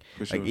me? Like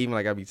For sure. like even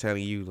like I be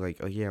telling you like,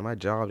 oh yeah, my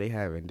job they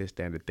having this,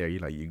 that, and the third. You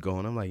like you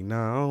going? I'm like,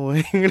 nah, I don't want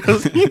to hang with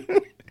those people.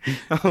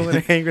 I don't want to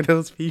hang with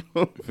those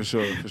people. For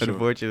sure.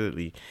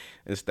 Unfortunately,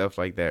 and stuff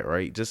like that,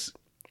 right? Just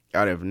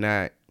out of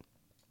not,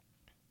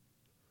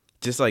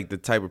 just like the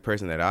type of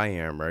person that I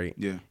am, right?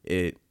 Yeah.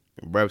 It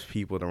rubs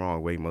people the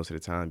wrong way most of the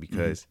time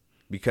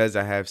because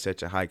I have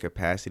such a high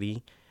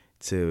capacity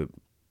to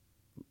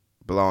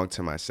belong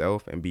to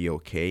myself and be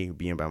okay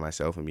being by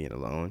myself and being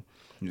alone.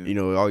 Yeah. You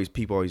know,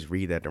 people always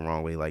read that the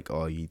wrong way, like,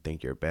 oh, you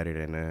think you're better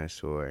than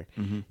us, or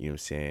you know what I'm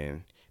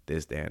saying,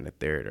 this, that, and the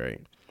third,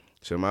 right?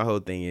 So my whole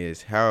thing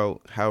is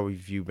how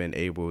have you been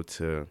able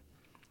to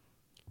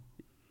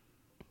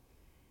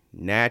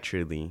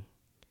naturally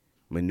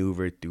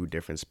maneuver through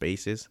different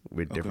spaces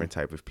with different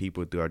type of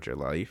people throughout your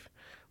life,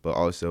 but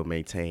also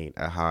maintain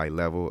a high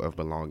level of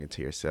belonging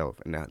to yourself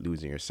and not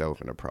losing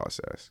yourself in the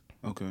process?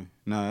 Okay.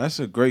 Now that's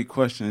a great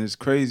question. It's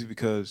crazy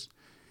because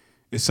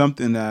it's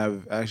something that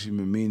I've actually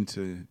been meaning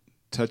to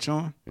touch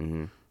on.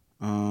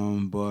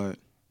 But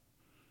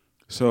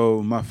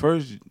so my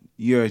first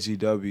year at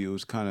GW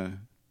was kind of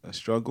a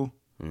struggle.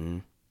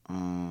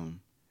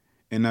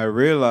 And I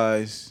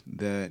realized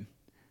that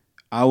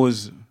I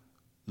was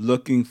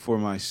looking for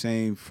my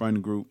same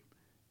friend group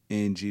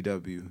in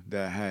GW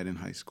that I had in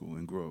high school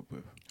and grew up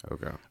with.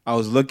 Okay. I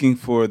was looking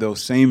for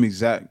those same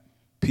exact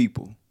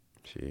people,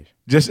 Sheesh.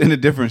 just in a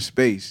different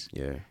space.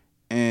 Yeah.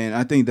 And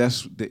I think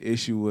that's the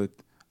issue with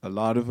a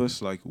lot of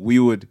us. Like we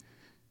would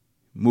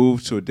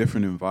move to a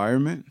different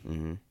environment,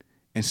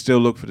 and still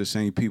look for the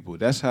same people.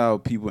 That's how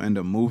people end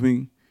up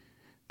moving.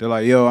 They're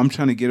like, yo, I'm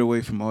trying to get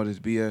away from all this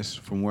BS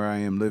from where I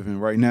am living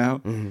right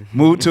now.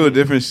 Move to a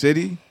different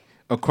city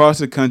across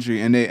the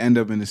country, and they end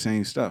up in the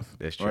same stuff.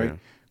 That's right? true.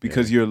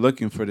 Because you're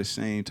looking for the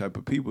same type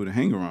of people to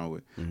hang around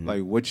with.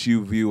 Like what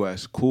you view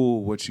as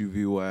cool, what you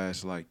view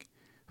as like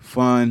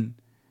fun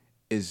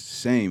is the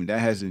same. That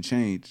hasn't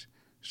changed.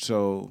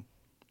 So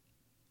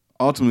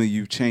ultimately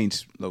you've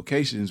changed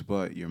locations,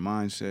 but your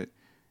mindset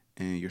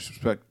and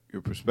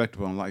your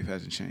perspective on life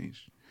hasn't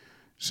changed.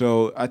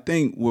 So I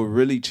think what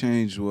really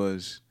changed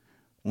was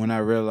when I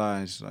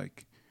realized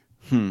like,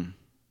 I'm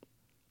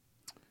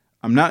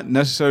not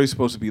necessarily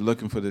supposed to be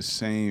looking for the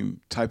same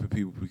type of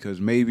people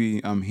because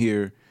maybe I'm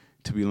here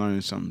to be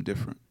learning something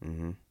different,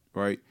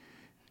 right?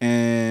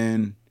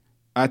 And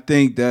I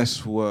think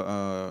that's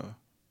what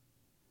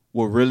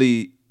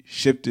really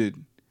shifted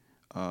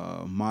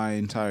my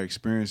entire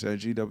experience at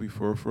GW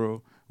for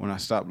real, when I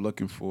stopped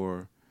looking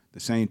for the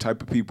same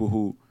type of people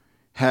who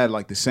had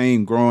like the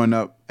same growing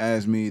up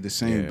as me, the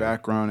same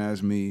background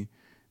as me,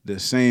 the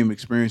same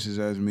experiences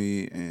as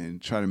me,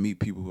 and try to meet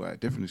people who had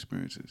different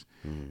experiences.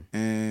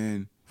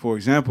 And for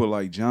example,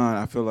 like John,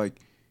 I feel like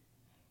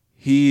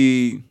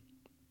he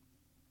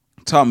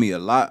taught me a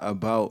lot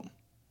about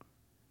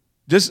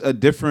just a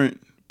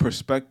different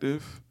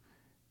perspective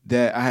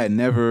that I had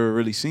never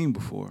really seen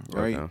before,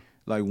 right? Okay.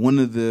 Like one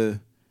of the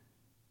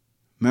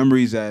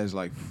memories that is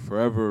like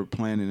forever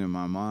planted in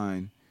my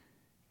mind,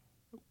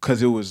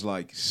 because it was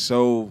like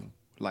so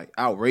like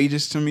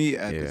outrageous to me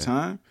at the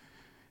time.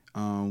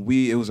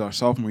 It was our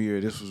sophomore year.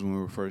 This was when we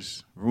were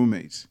first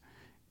roommates,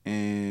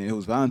 and it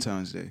was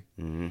Valentine's Day.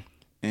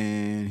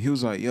 And he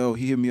was like, "Yo,"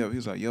 he hit me up. He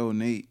was like, "Yo,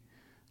 Nate,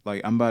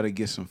 like I'm about to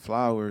get some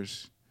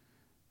flowers,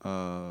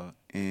 and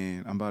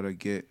I'm about to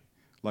get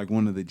like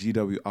one of the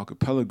GW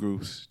acapella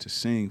groups to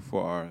sing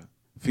for our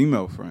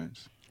female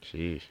friends."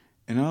 Sheesh.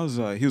 And I was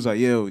like, he was like,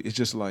 "Yo, it's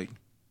just like,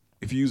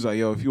 if you was like,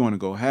 yo, if you want to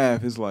go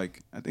half, it's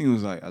like, I think it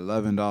was like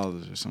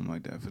 $11 or something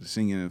like that for the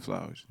singing and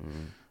flowers."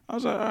 I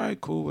was like, all right,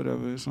 cool,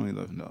 whatever. It's only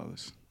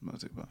 $11.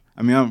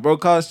 I mean, I'm a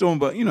broke college student,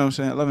 but you know what I'm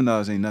saying?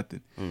 $11 ain't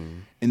nothing.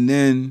 And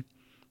then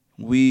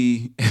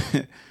we,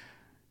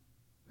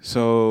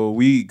 so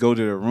we go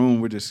to their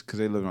room. We're just, because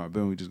they live in our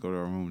building, we just go to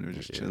our room. They're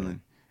just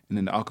chilling. And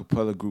then the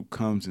acapella group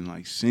comes and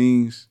like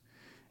sings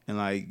and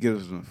like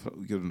gives them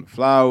the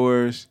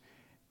flowers.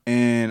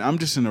 And I'm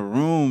just in the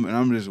room and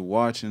I'm just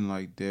watching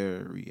like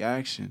their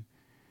reaction.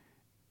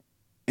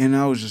 And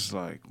I was just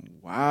like,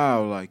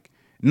 wow, like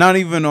not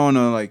even on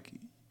a like,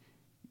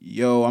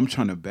 yo, I'm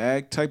trying to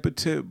bag type of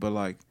tip, but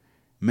like,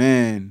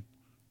 man,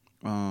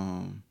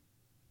 to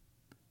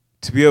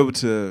be able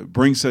to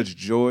bring such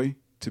joy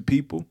to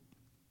people,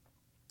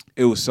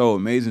 it was so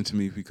amazing to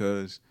me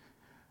because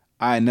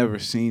I had never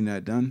seen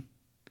that done,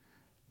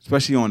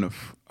 especially on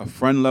a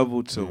friend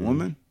level to a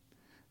woman.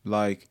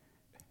 Like,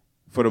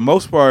 for the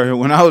most part,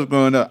 when I was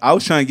growing up, I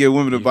was trying to get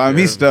women to buy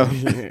me stuff.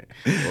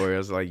 Or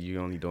it's like you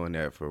only doing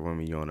that for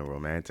women you on a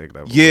romantic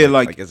level. Yeah,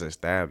 like it's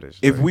established.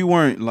 If like, we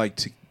weren't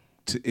like,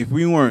 if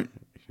we weren't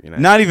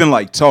not even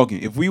like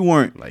talking, if we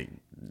weren't like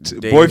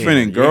boyfriend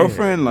and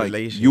girlfriend, like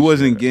you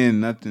wasn't relationship. getting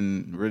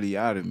nothing really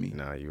out of me.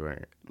 Nah, you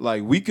weren't.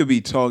 Like we could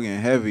be talking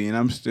heavy, and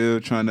I'm still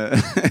trying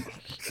to,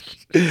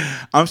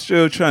 I'm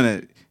still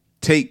trying to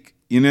take.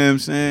 You know what I'm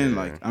saying?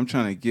 Yeah. Like I'm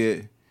trying to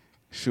get.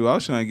 Shoot, I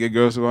was trying to get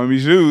girls to buy me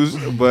shoes,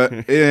 but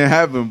it didn't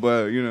happen.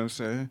 But you know what I'm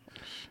saying?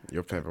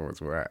 Your pimping was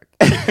whack.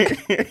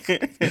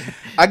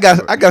 I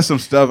got some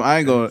stuff. I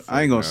ain't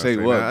gonna say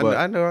what, but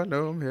I know.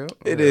 I'm here.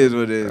 It is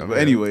what it is. But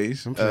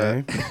anyways, I'm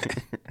playing.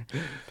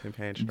 Pimp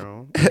hand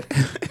strong.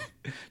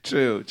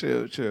 chill.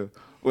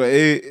 Well,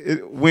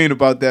 we ain't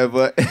about that,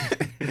 but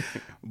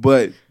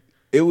but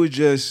it was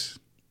just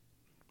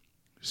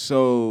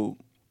so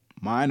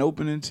mind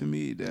opening to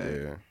me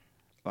that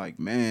like,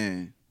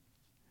 man,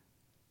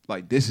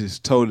 like this is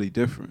totally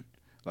different.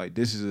 Like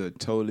this is a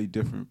totally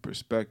different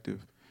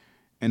perspective.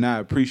 And I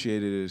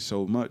appreciated it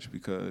so much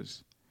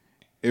because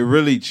it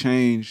really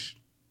changed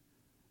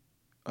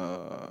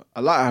a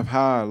lot of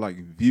how I like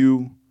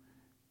view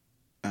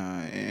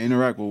and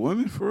interact with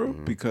women for real.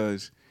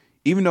 Because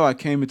even though I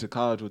came into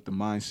college with the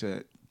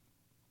mindset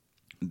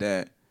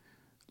that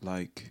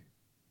like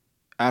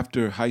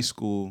after high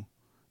school,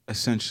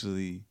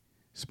 essentially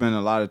spent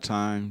a lot of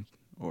time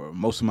or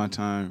most of my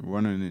time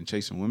running and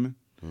chasing women,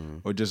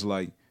 or just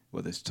like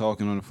whether it's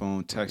talking on the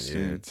phone,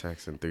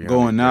 texting,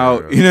 going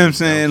out, you know what I'm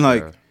saying?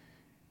 Like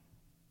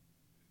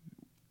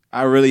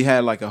I really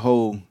had like a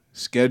whole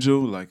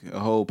schedule, like a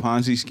whole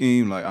Ponzi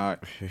scheme. Like, all right,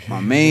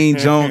 my main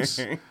Jones,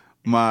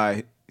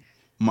 my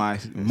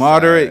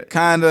moderate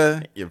kind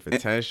of your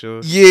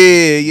potential.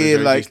 Yeah,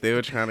 like you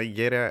still trying to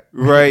get at.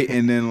 Right,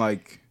 and then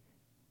like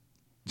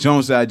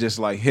Jones that I just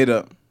like hit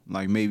up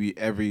like maybe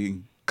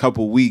every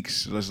couple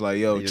weeks. Just like,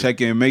 yo, check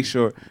in, make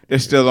sure they're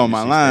still on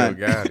my line.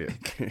 Still got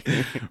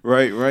it.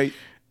 Right.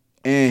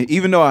 And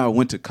even though I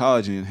went to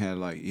college and had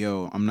like,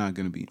 yo, I'm not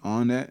gonna be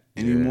on that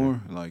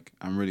anymore. Like,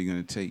 I'm really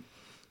gonna take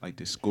like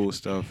the school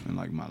stuff and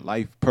like my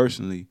life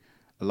personally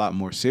a lot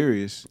more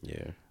serious.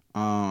 Yeah.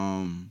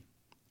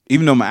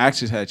 even though my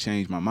actions had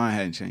changed, my mind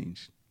hadn't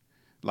changed.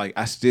 Like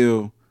I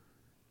still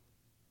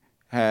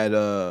had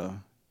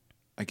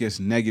I guess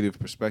negative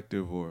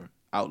perspective or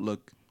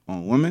outlook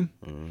on women,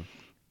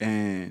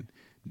 and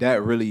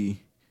that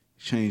really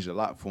changed a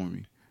lot for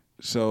me.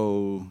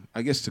 So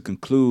I guess to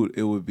conclude,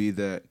 it would be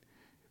that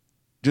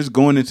just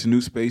going into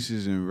new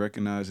spaces and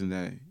recognizing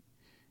that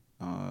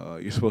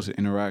you're supposed to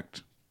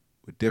interact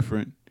with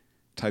different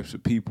types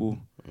of people,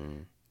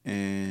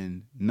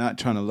 and not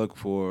trying to look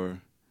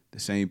for the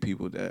same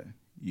people that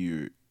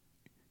you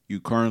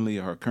currently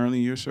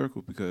in your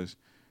circle, because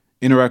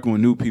interacting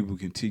with new people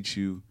can teach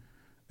you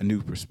a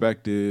new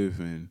perspective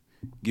and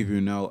give you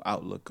a new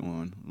outlook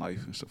on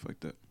life and stuff like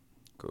that.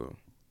 Cool.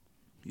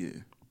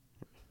 Yeah.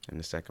 And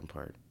the second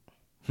part.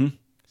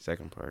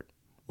 Second part.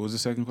 What was the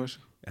second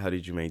question? How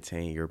did you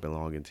maintain your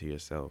belonging to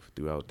yourself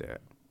throughout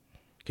that?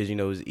 Because, you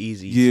know, it's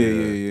easy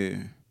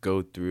to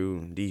go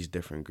through these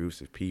different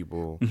groups of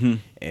people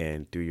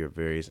and through your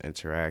various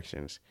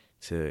interactions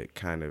to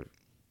kind of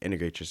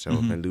integrate yourself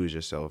and lose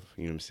yourself,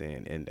 you know what I'm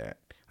saying, in that.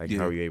 Like,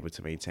 how are you able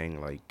to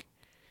maintain, like,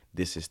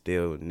 this is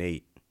still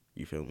Nate,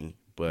 you feel me?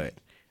 But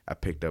I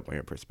picked up on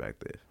your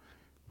perspective.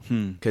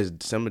 Because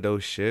some of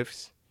those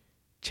shifts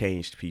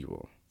changed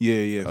people.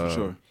 Yeah, for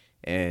sure.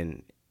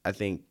 And I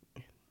think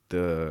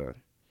the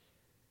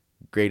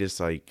greatest,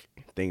 like,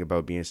 thing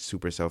about being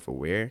super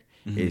self-aware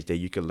is that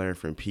you can learn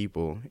from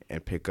people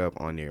and pick up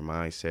on their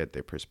mindset,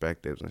 their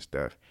perspectives and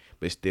stuff,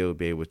 but still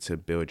be able to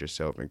build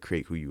yourself and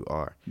create who you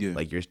are. Yeah.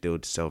 Like, you're still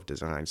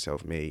self-designed,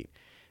 self-made,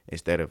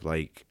 instead of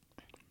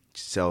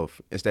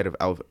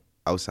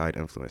outside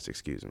influence,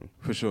 excuse me.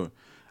 For sure.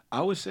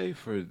 I would say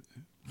for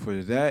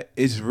that,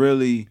 it's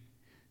really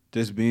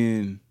just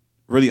being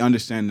really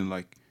understanding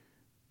like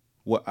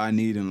what I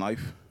need in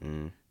life.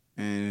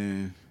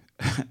 And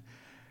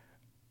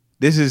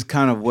this is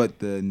kind of what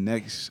the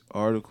next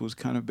article is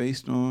kind of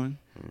based on.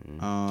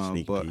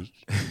 Sneak peek.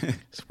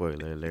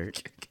 Spoiler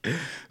alert.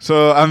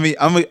 So I mean,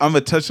 I'm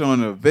gonna touch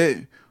on it a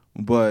bit,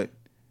 but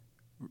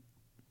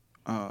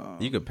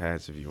you can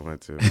pass if you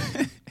want to,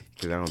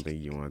 because I don't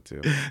think you want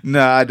to.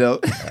 Nah, I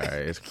don't. All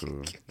right, it's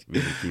cool.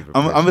 We can keep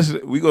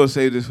it. We gonna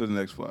save this for the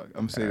next vlog.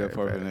 I'm gonna save that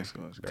part for the next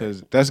vlog,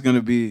 because that's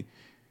gonna be,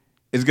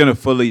 it's gonna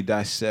fully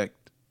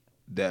dissect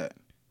that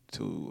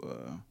to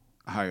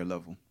a higher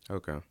level.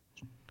 Okay,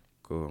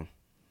 cool.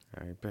 All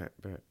right, bet.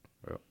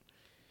 Well,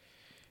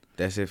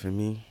 that's it for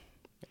me.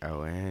 I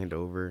will hand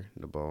over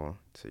the ball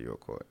to your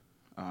court.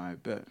 All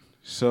right, bet.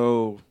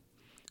 So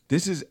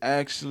this is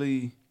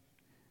actually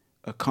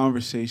a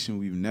conversation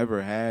we've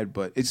never had,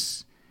 but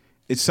it's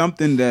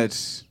something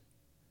that's,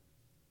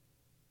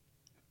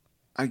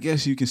 I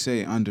guess you can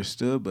say,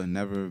 understood but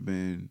never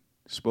been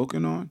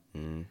spoken on.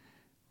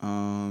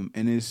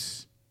 And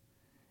it's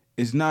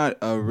not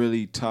a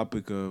really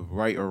topic of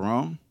right or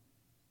wrong,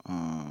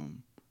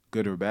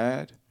 good or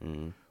bad,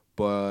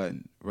 but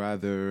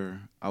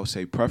rather I would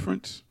say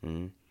preference.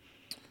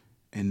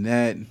 And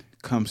that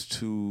comes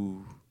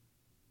to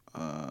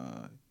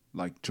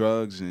like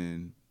drugs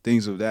and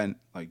things of that,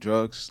 like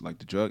drugs, like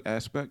the drug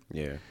aspect.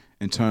 Yeah.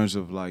 In terms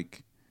of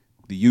like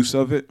the use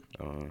of it.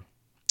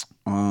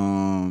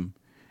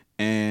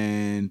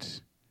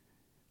 And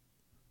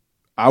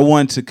I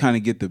want to kind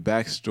of get the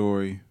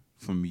backstory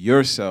from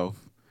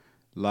yourself,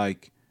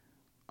 like,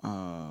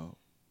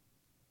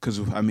 because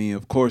I mean,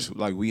 of course,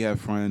 like we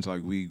have friends,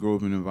 like we grew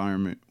up in an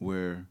environment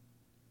where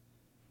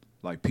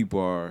like people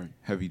are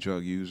heavy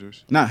drug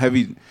users, not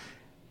heavy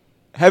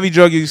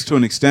drug use to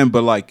an extent,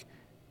 but like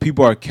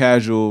people are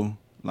casual,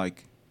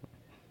 like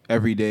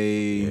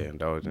everyday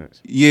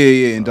indulgence.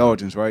 Yeah,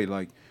 indulgence, right?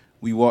 Like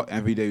we walk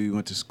every day. We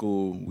went to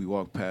school. We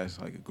walk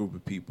past like a group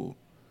of people.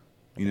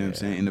 You know what I'm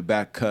saying? In the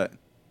back cut.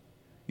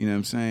 You know what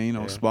I'm saying? You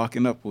know,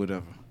 sparking up, or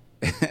whatever.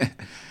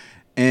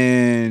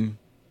 And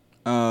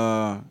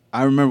I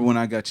remember when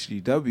I got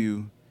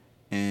GW,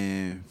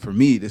 and for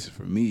me, this is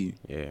for me.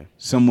 Yeah.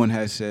 Someone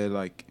had said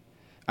like,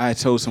 I had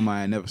told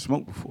somebody I never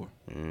smoked before.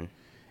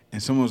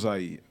 And someone was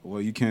like,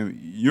 well, you can't,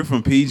 you're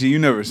from PG, you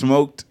never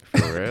smoked.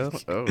 For real?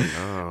 Oh,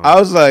 no. I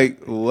was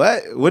like,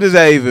 what? What does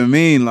that even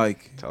mean?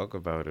 Like, talk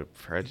about a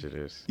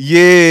prejudice.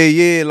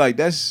 Yeah, like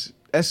that's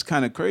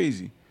kind of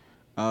crazy.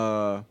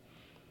 So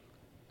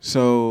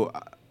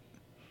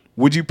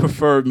would you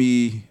prefer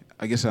me,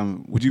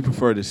 would you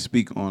prefer to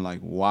speak on like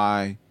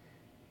what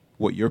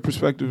your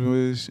perspective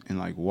is and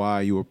like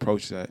why you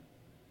approach that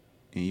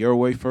in your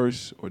way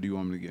first, or do you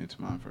want me to get into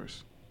mine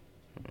first?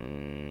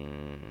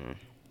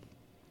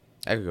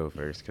 I could go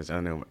first because I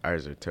know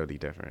ours are totally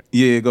different.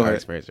 Yeah, go ahead. Our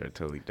experiences are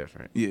totally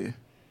different. Yeah.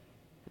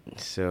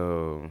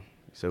 So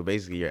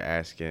basically you're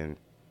asking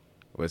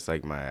what's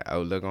like my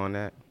outlook on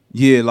that?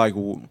 Yeah, like,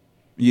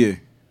 yeah.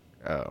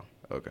 Oh,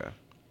 okay.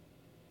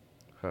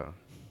 Huh.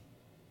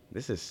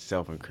 This is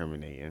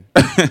self-incriminating.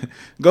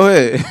 Go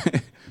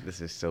ahead.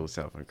 This is so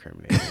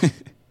self-incriminating.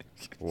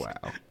 Wow.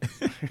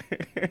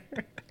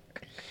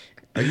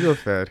 Are you a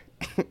fed?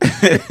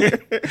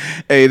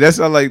 Hey, that's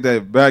not like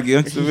that Bad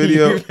Gangster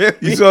video.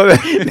 You saw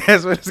that?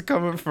 That's where it's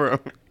coming from.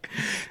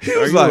 He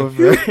Are was you like, a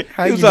fan?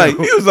 How he was you like,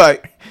 know? he was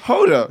like,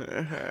 hold up.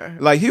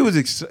 Like he was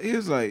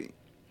like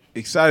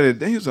excited.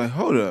 Then he was like,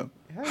 hold up.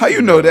 How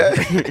you know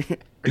that?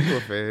 Are you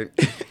a fan?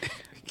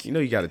 You know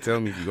you got to tell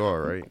me if you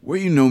are, right? Where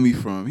you know me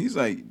from? He's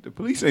like, the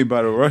police ain't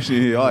about to rush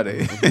in here, are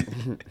they?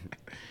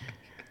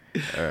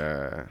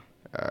 Alright.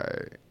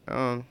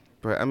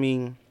 But I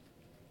mean,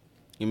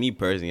 me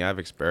personally, I've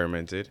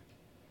experimented.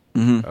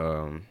 Mm-hmm.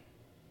 I'm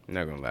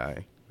not gonna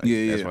lie.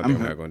 Yeah. That's one thing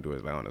I'm not gonna do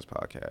is lie on this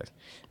podcast.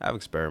 I've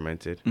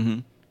experimented Mm-hmm.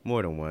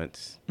 more than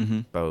once.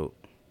 Mm-hmm. But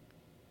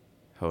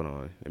hold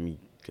on, let me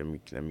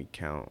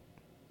count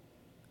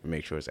and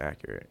make sure it's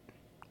accurate.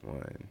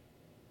 One.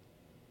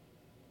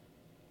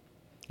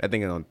 I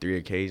think on 3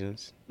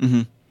 occasions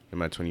Mm-hmm. in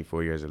my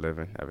 24 years of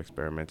living, I've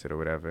experimented or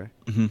whatever.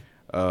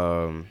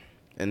 Mm-hmm.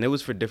 And it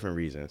was for different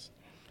reasons.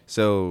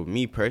 So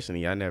me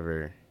personally,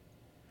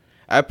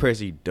 I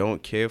personally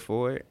don't care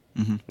for it.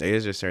 Mm-hmm.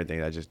 There's just certain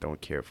things I just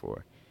don't care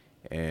for.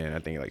 And I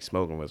think like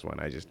smoking was one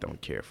I just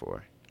don't care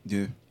for.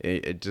 Yeah.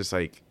 It just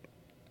like,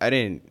 I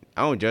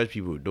don't judge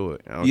people who do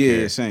it. I don't Yeah,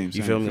 care. same.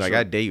 You feel me? For Like sure.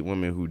 I date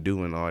women who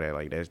do and all that.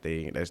 Like that's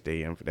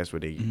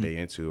what they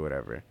into or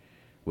whatever.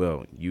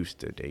 Well, used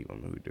to date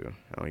women who do.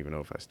 I don't even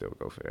know if I still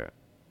go for that.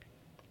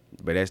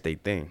 But that's their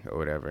thing or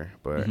whatever.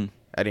 But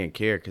I didn't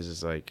care because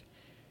it's like,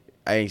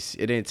 it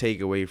didn't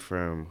take away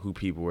from who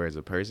people were as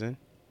a person.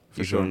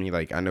 You feel me?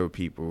 Like I know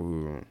people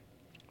who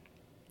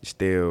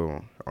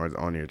still are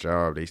on their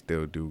job. They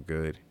still do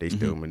good. They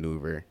still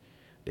maneuver.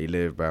 They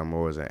live by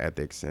morals and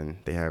ethics, and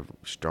they have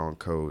strong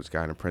codes,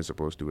 guiding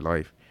principles through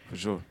life. For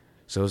sure.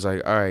 So it's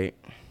like, all right,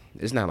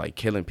 it's not like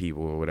killing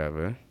people or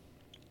whatever.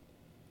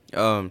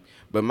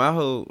 But my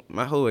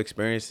whole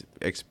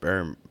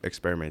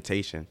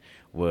experimentation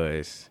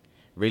was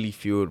really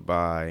fueled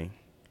by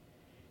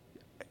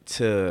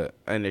to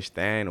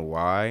understand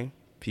why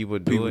people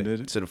do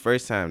it. So the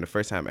first time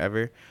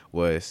ever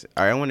was,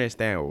 all right, I want to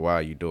understand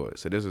why you do it.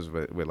 So this was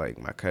with like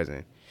my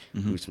cousin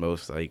who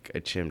smokes like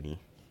a chimney.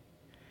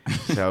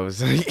 So I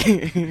was like,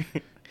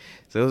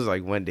 so it was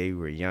like one day we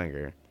were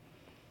younger.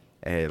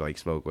 I had like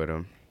smoked with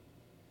him,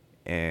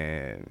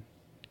 and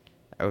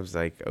I was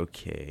like,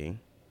 okay,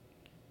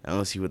 I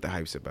don't see what the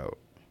hype's about.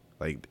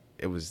 Like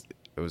it was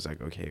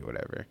like, okay,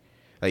 whatever.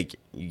 Like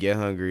you get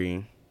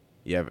hungry,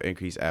 you have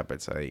increased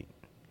appetite.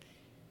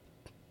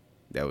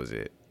 That was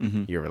it.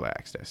 You're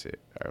relaxed. That's it.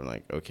 I'm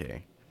like,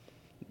 okay.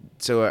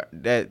 So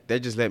that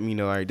just let me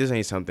know, all right, this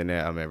ain't something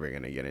that I'm ever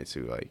gonna get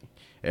into, like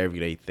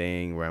everyday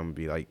thing where I'm gonna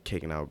be like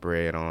kicking out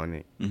bread on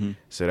it.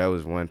 So that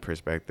was one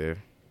perspective.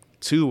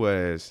 Two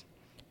was,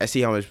 I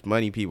see how much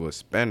money people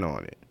spend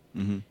on it,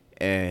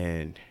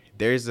 and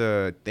there's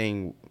a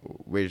thing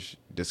which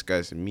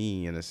disgusts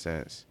me in a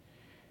sense.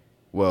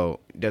 Well,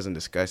 it doesn't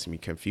disgust me,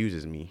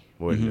 confuses me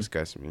more than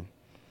disgusts me.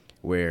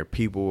 Where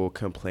people will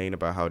complain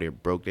about how they're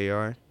broke they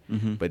are,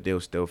 but they'll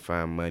still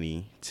find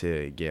money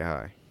to get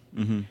high.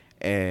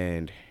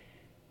 And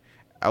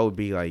I would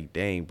be like,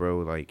 dang,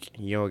 bro, like,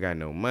 you don't got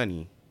no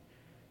money,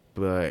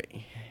 but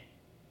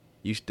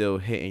you still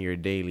hitting your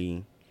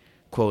daily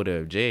quota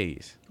of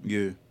J's.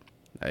 Yeah.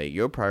 Like,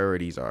 your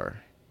priorities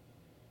are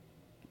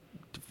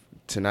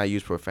to not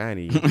use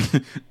profanity.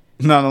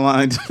 Not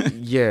aligned.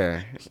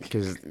 Yeah,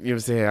 because, you know what I'm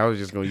saying, I was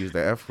just going to use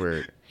the F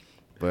word.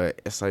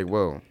 But it's like,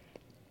 whoa.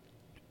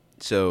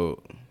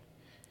 So,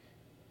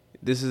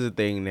 this is a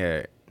thing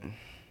that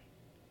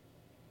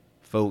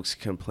folks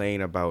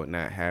complain about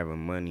not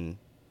having money,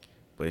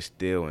 but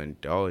still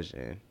indulge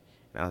in.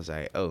 And I was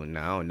like, oh,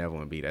 no, I don't never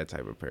want to be that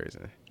type of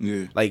person.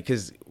 Yeah. Like,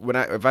 because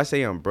if I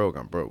say I'm broke,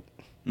 I'm broke.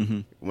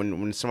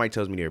 When somebody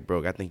tells me they're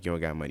broke, I think you don't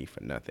got money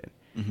for nothing.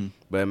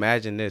 But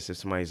imagine this, if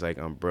somebody's like,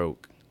 I'm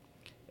broke,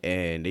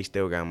 and they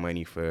still got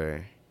money for, you know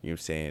what I'm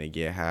saying, to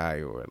get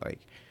high or, like,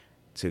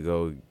 to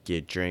go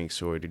get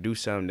drinks or to do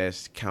something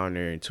that's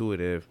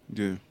counterintuitive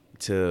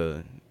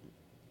to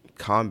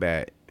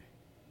combat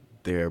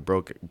their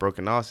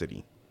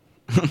brokenosity.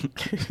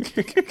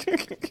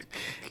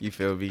 You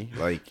feel me?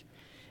 Like,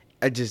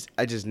 I just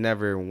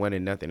never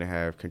wanted nothing to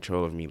have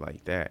control of me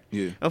like that.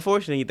 Yeah.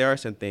 Unfortunately, there are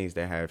some things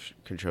that have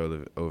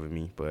control over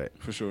me, but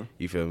For sure.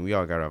 you feel me? We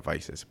all got our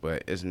vices,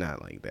 but it's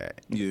not like that.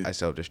 Yeah. I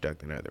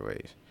self-destruct in other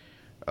ways.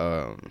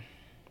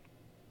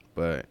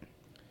 But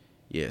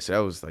yeah, so that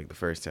was like the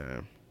first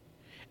time.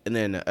 And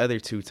then the other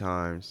 2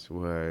 times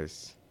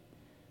was,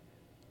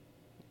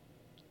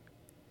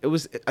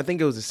 I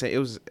think it was the same. It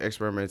was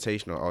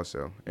experimentational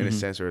also, in a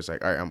sense where it's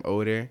like, all right, I'm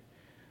older,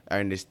 I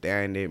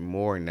understand it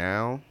more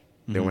now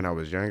than when I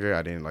was younger.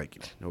 I didn't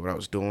like know what I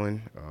was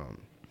doing.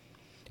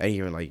 I didn't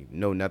even like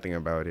know nothing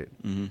about it.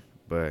 But you know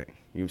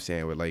what I'm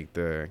saying, with like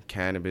the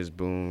cannabis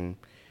boom,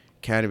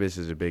 cannabis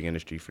is a big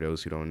industry for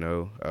those who don't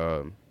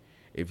know.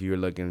 If you're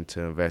looking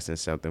to invest in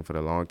something for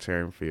the long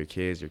term for your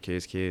kids,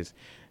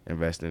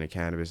 invest in the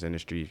cannabis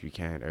industry if you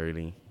can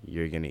early.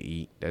 You're gonna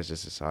eat. That's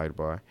just a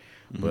sidebar.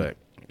 But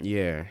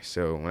yeah,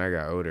 so when I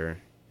got older,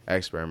 I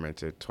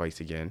experimented twice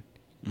again,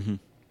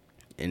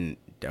 and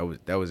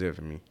that was it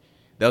for me.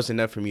 That was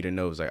enough for me to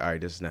know it was like, all right,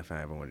 this is nothing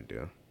I ever want to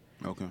do.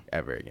 Okay.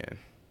 Ever again,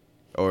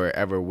 or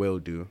ever will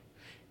do.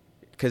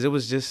 because it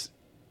was just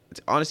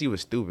honestly, it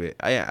was stupid.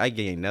 I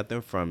gained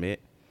nothing from it,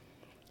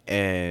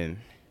 and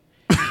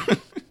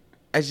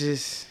I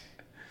just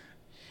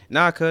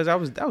cause I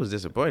was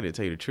disappointed, to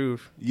tell you the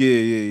truth.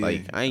 Yeah.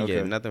 Like I ain't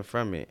getting Okay. nothing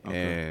from it,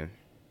 Okay.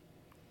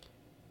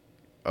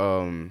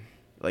 and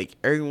like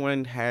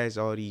everyone has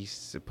all these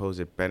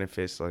supposed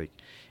benefits. Like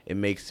it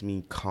makes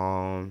me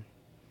calm.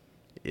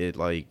 It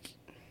like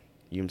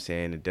you know what I'm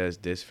saying, it does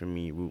this for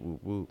me. Woo woo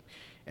woo.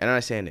 And I'm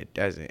not saying it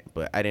doesn't,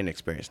 but I didn't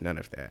experience none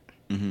of that.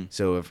 Mm-hmm.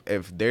 So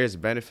if there's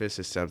benefits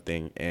to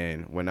something,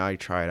 and when I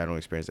try it, I don't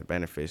experience the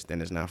benefits, then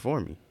it's not for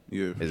me.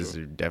 Yeah, for It's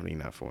sure. definitely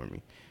not for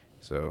me.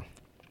 So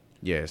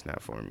yeah, it's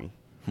not for me.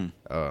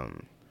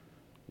 Um,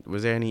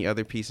 was there any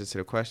other pieces to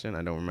the question?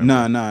 I don't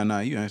remember. Nah.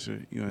 You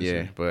answer.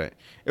 Yeah, but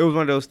it was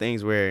one of those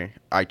things where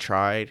I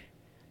tried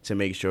to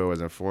make sure it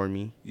wasn't for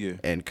me, Yeah.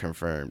 and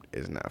confirmed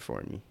it's not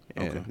for me,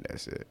 and Okay.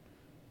 that's it.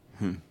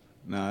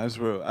 Nah, that's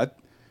real.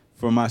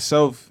 For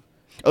myself.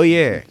 Oh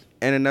yeah,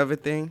 and another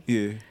thing,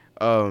 Yeah.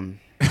 I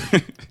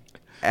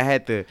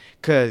had to,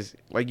 cause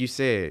like you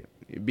said,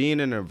 being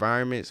in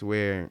environments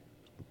where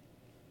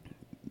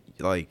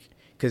like,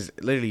 cause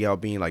literally y'all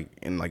being like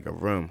in like a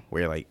room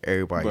where like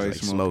everybody's like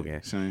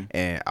smoking, Same.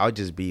 and I'll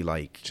just be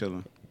like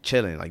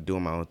chilling, like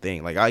doing my own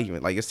thing. Like I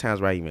even like it's times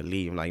where I even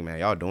leave. I'm like, man,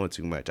 y'all doing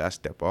too much. I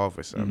step off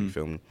or something. Mm-hmm. You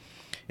feel me?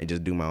 And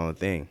just do my own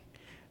thing.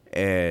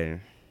 And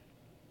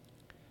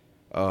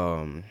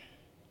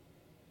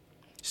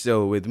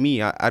so with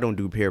me, I don't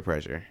do peer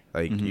pressure.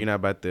 Like Mm-hmm. you're not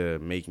about to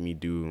make me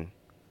do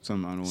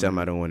something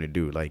I don't want to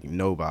do. Like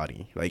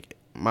nobody. Like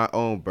my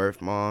own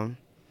birth mom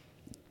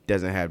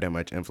doesn't have that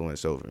much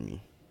influence over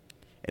me.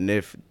 And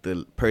if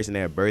the person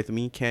that birthed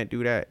me can't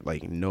do that,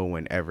 like no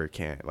one ever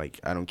can. Like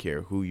I don't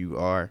care who you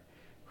are,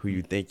 who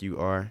you think you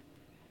are,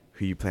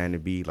 who you plan to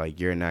be. Like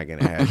you're not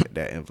gonna have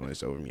that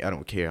influence over me. I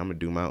don't care. I'm gonna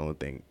do my own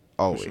thing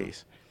always. Sure.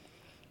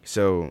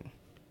 So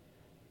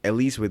at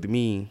least with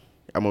me,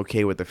 I'm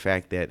okay with the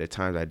fact that the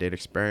times I did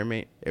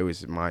experiment, it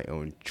was my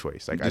own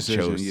choice. Like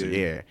Decision, I chose to,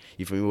 yeah.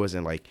 You feel me? It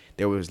wasn't like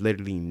there was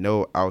literally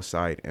no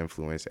outside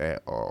influence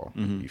at all.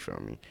 Mm-hmm. You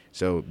feel me?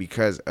 So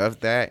because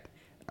of that,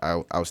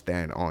 I'll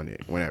stand on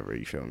it whenever.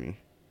 You feel me?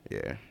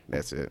 Yeah,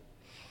 that's it.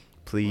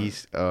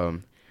 Please,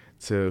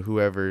 to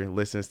whoever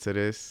listens to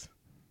this,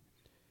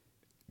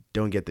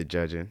 don't get the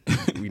judging.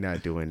 We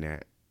not doing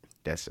that.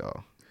 That's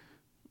all.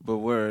 But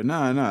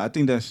I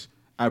think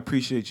I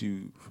appreciate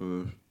you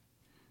for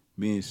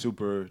being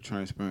super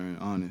transparent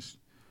and honest.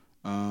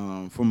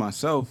 For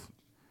myself,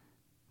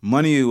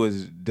 money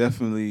was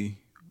definitely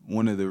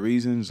one of the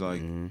reasons.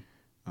 Like,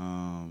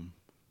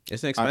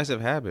 It's an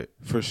expensive habit.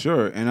 For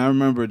sure. And I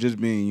remember just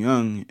being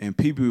young, and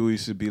people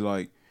used to be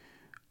like,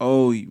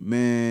 "Oh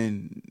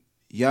man,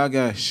 y'all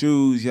got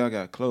shoes, y'all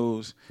got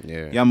clothes,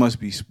 Yeah. y'all must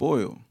be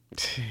spoiled."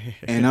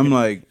 And I'm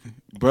like,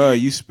 "Bruh,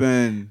 you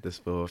spend the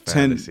spoiled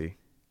fantasy.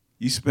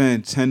 You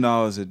spend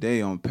 $10 a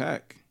day on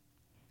pack."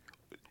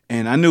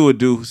 And I knew a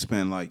dude who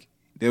spent like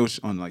they was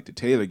on like the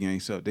Taylor Gang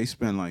stuff. They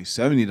spent like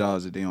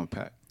 $70 a day on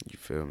pack. You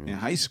feel me? In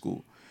high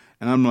school,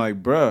 and I'm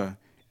like, bruh,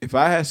 if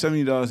I had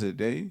 $70 a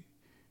day,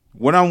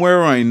 what I'm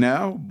wearing right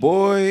now,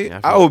 boy, Yeah,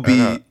 I would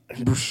be,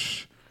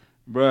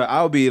 bruh,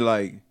 I would be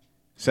like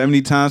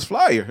 70 times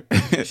flyer.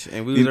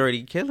 And we was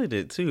already killing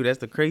it too. That's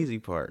the crazy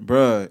part,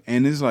 Bruh.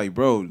 And it's like,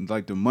 bro,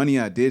 like the money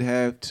I did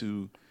have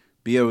to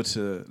be able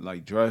to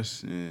like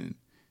dress and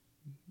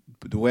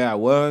the way I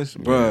was,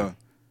 bruh, Yeah.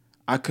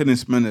 I couldn't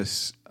spend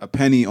a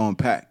penny on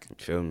pack. You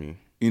feel me?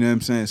 You know what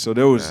I'm saying? So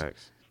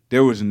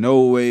there was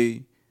no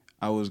way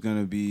I was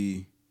gonna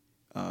be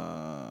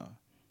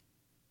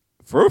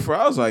for real.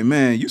 I was like,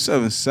 man, you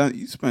spending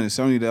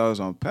 $70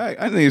 on pack.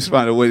 I didn't even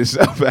find a way to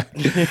sell pack.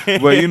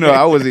 But you know,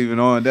 I wasn't even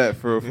on that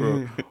for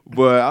real.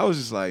 But I was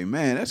just like,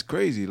 man, that's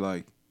crazy.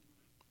 Like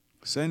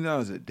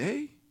 $70 a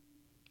day?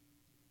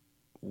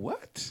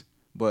 What?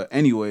 But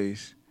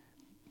anyways,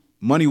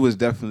 money was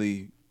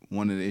definitely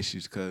one of the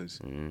issues because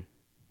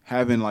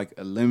having like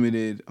a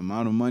limited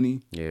amount of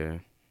money. Yeah.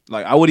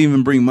 Like I wouldn't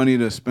even bring money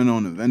to spend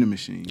on the vending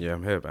machine. Yeah,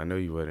 I'm hip. I know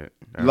you wouldn't.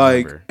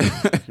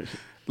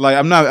 Like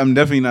I'm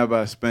definitely not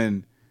about to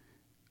spend.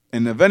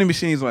 And the vending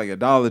machine is like $1,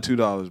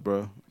 $2,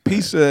 bro.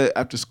 Pizza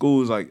after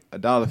school is like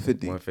 $1.50.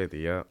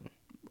 $1.50, yep.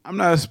 I'm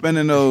not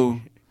spending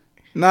no.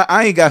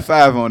 I ain't got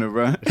 $5 on it,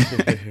 bro.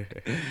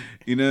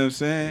 You know what I'm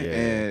saying? Yeah.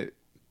 And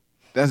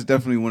that's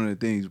definitely one of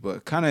the things.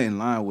 But kind of in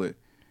line with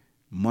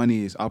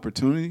money is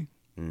opportunity.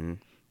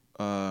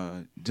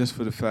 Just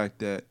for the fact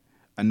that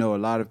I know a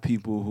lot of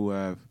people who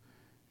have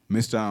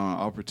missed out on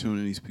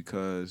opportunities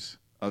because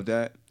of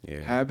that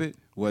habit.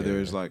 Whether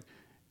it's like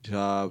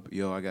job, I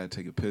gotta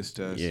take a piss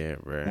test. Yeah,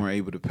 right. Weren't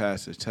able to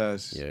pass the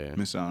test. Yeah.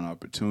 Missed out on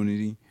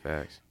opportunity.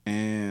 Facts.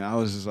 And I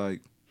was just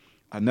like,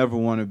 I never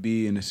want to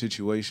be in a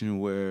situation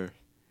where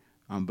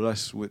I'm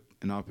blessed with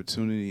an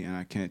opportunity and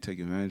I can't take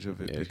advantage of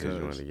it because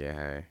you want to get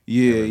high.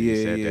 Yeah, you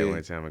said that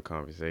one time in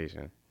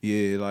conversation.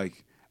 Yeah,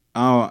 like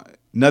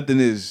nothing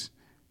is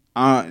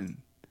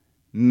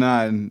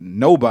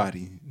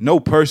no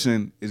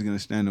person is gonna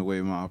stand in the way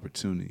of my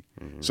opportunity.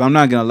 So I'm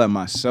not gonna let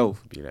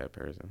myself Be that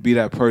person. be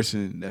that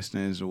person that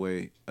stands in the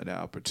way of that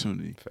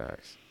opportunity.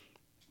 Facts.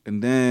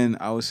 And then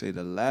I would say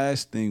the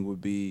last thing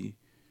would be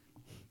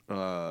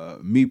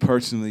me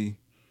personally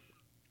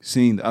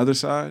seeing the other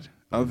side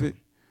of it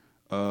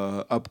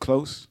up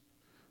close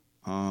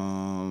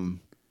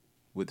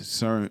with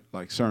certain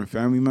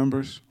family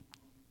members.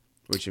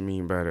 What you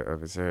mean by the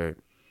other side?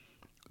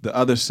 The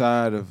other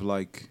side of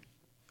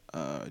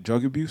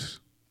drug abuse,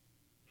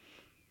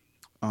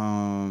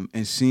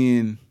 and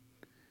seeing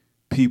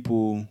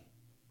people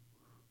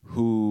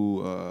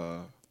who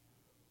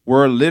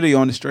were literally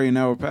on the straight and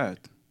narrow path.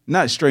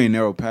 Not straight and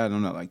narrow path.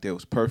 I'm not like they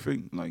was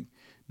perfect, like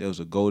they was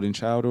a golden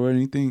child or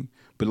anything,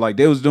 but like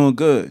they was doing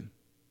good.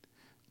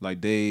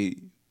 Like they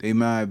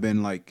might have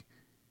been like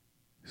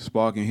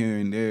sparking here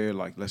and there,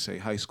 like let's say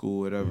high school,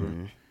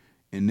 whatever,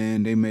 and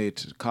then they made it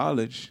to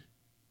college,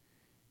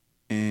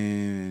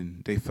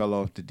 and they fell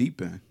off the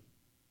deep end.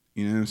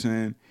 You know what I'm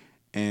saying?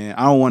 And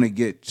I don't want to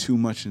get too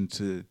much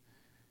into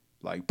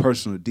like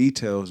personal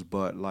details,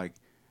 but like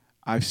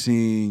I've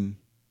seen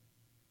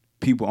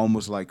people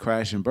almost like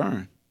crash and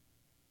burn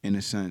in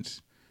a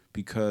sense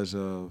because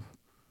of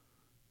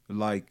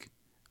like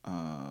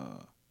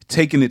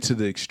taking it to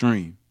the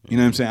extreme. You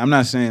know what I'm saying? I'm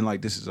not saying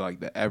like this is like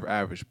the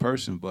average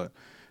person, but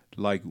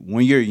like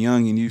when you're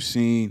young and you've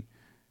seen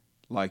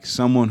like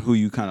someone who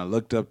you kind of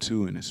looked up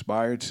to and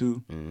aspired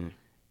to,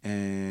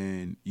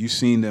 and you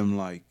seen them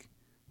like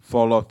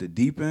fall off the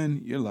deep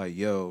end, you're like,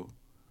 yo,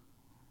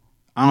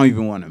 I don't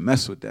even want to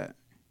mess with that.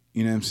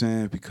 You know what I'm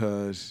saying?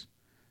 Because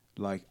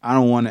like I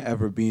don't want to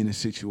ever be in a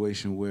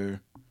situation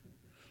where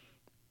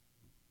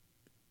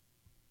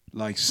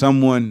like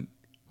someone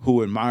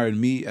who admired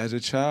me as a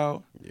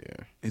child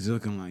is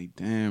looking like,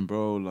 damn,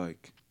 bro,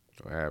 like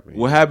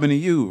what happened to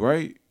you,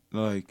 right?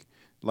 Like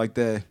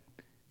that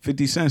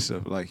 50 Cent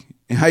stuff. Like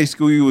in high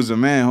school you was a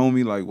man,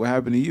 homie, like what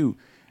happened to you?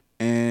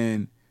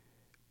 And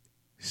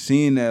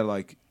seeing that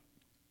like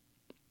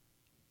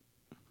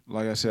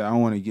I said, I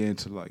don't want to get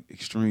into like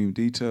extreme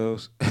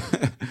details.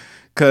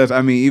 Cause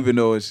I mean, even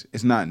though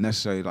it's not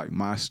necessarily like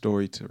my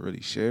story to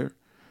really share,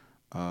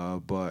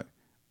 but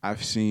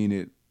I've seen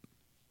it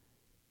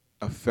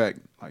affect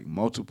like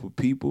multiple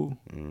people,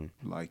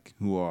 like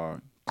who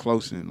are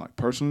close and like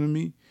personal to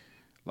me,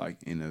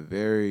 like in a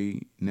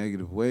very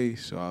negative way.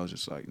 So I was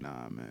just like,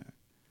 nah, man,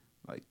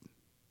 like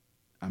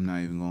I'm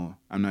not even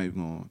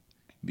gonna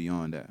be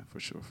on that for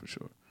sure.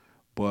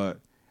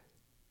 But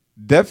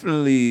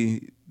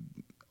definitely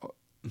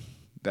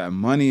that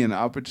money and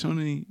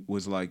opportunity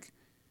was like,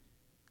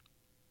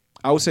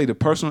 I would say the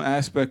personal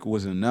aspect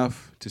was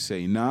enough to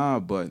say nah,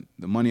 but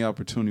the money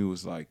opportunity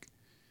was like,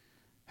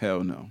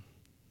 hell no.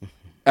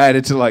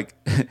 Added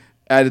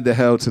the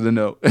hell to the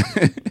no.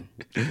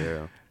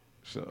 Yeah.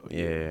 So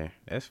Yeah,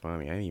 that's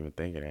funny. I didn't even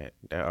think of that.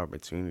 That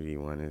opportunity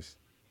one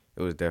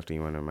it was definitely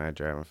one of my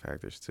driving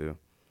factors too.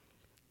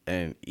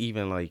 And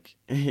even like,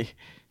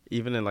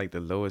 even in like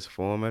the lowest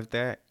form of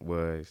that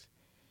was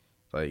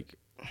like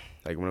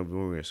when we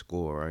were in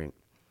school, right?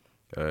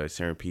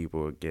 Certain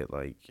people would get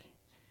like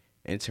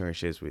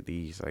internships with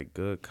these like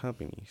good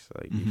companies.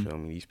 Like you feel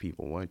me? These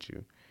people want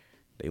you.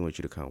 They want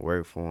you to come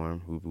work for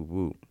them. Whoop whoop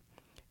whoop.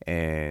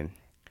 And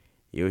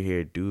you'll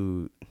hear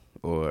dude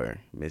or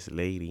Miss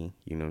Lady,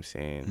 you know what I'm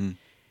saying,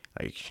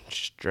 like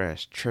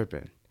stressed,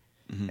 tripping.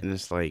 And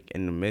it's like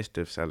in the midst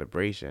of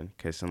celebration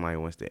because somebody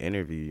wants to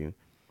interview you,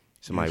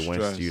 somebody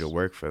wants you to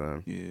work for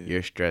them. Yeah.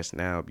 You're stressed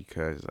now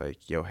because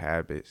like your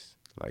habits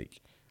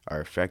like are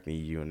affecting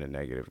you in a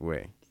negative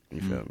way.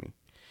 You feel me?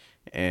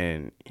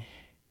 And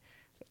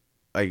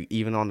like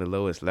even on the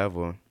lowest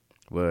level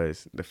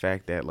was the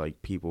fact that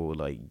like people would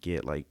like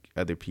get like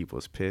other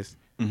people's piss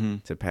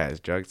to pass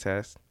drug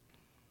tests.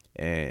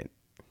 And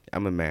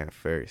I'm a man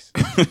first,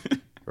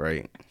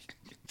 right?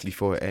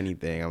 Before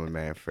anything, I'm a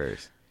man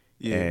first.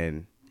 Yeah.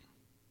 And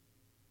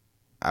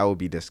I would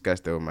be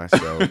disgusted with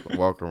myself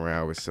walking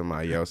around with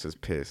somebody else's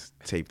piss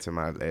taped to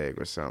my leg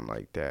or something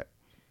like that.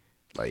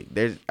 Like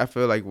I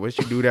feel like once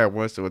you do that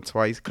once or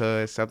twice,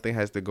 cuz something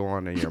has to go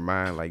on in your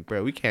mind. Like,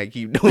 bro, we can't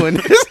keep doing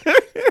this.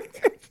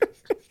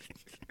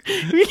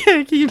 We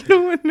can't keep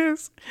doing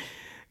this.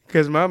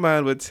 Cause my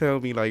mind would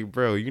tell me like,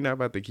 bro, you're not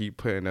about to keep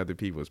putting other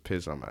people's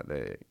piss on my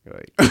leg.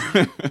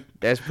 Like,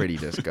 that's pretty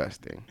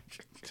disgusting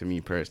to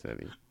me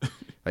personally.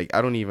 Like,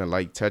 I don't even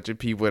like touching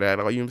people at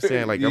all. You know what I'm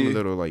saying? Like, I'm a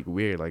little like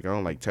weird. Like, I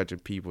don't like touching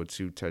people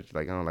too touch.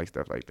 Like, I don't like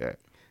stuff like that.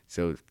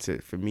 So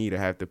for me to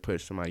have to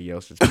put somebody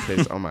else's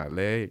piss on my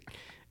leg,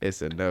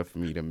 it's enough for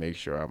me to make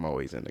sure I'm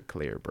always in the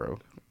clear, bro.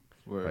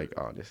 Word. Like,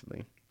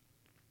 honestly.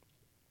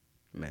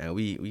 Man,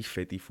 we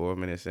 54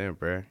 minutes in,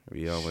 bro.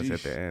 We almost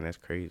at the end. That's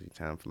crazy.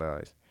 Time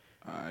flies.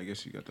 I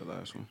guess you got the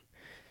last one.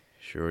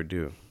 Sure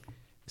do.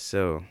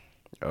 So,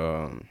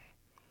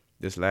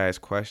 this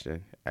last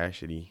question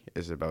actually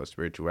is about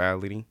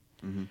spirituality,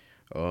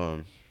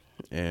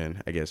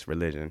 and I guess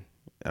religion.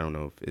 I don't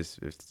know if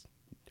it's.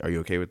 Are you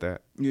okay with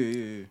that?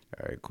 Yeah.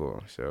 All right,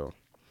 cool. So,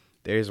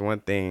 there's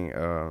one thing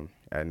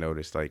I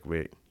noticed like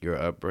with your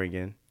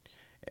upbringing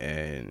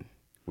and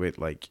with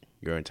like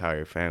your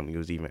entire family, it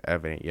was even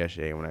evident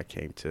yesterday when I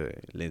came to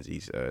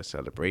Lindsay's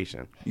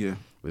celebration, Yeah.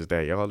 was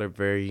that y'all are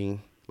very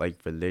like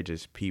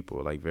religious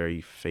people, like very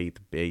faith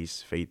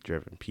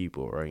driven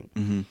people, right?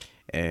 Mm-hmm.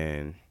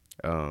 And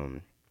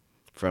um,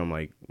 from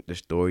like the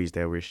stories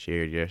that were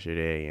shared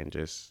yesterday and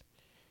just,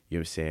 you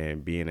know what I'm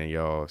saying, being in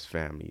y'all's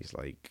families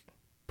like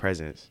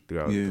presence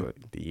throughout Yeah.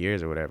 the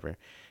years or whatever,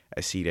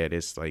 I see that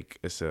it's like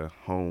it's a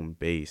home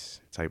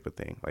base type of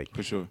thing. Like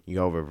For sure.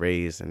 y'all were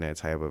raised in that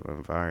type of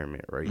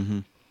environment, right? Mm-hmm.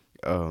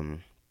 Um,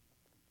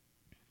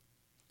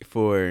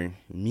 for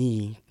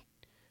me,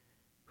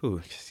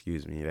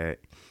 excuse me, that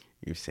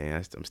you're saying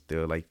I'm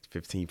still like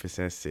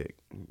 15% sick.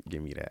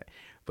 Give me that.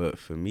 But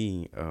for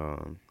me,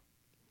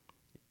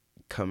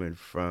 coming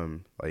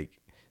from like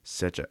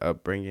such a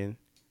upbringing,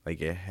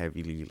 like a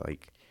heavily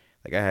like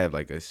I have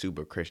like a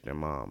super Christian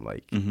mom.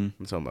 Like Mm-hmm.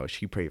 I'm talking about,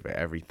 she prayed for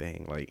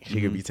everything. Like she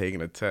could Mm-hmm. be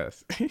taking a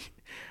test,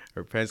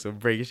 her pencil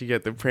breaking, she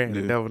got the prayer,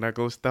 the Yeah. devil not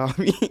gonna stop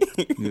me.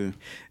 Yeah.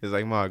 It's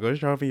like, Mom, go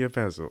sharpen your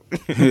pencil.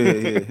 Yeah.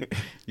 Yeah.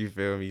 You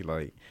feel me?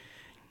 Like,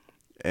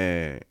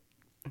 and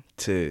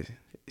to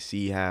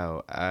see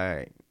how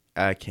I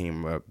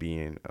came up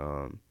being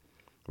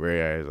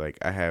whereas like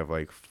I have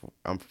like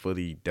I'm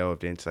fully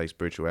delved into like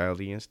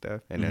spirituality and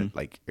stuff and Mm-hmm.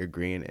 like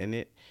agreeing in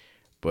it,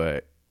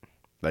 but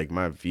like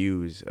my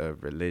views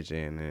of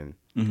religion and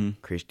Mm-hmm.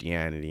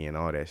 Christianity and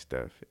all that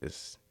stuff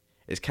is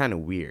it's kind of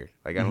weird.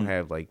 Like I don't Mm-hmm.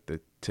 have like the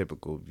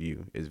typical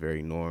view. It's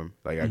very norm.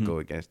 Like I Mm-hmm. go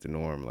against the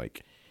norm.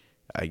 Like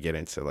I get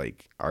into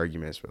like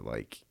arguments with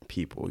like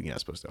people you're not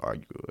supposed to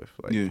argue with.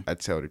 Like Yeah. I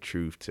tell the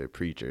truth to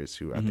preachers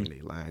who I Mm-hmm. think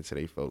they lying to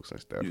their folks and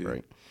stuff, Yeah.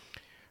 right?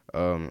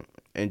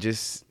 And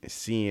just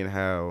seeing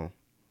how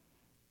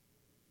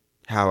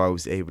I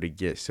was able to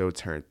get so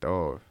turned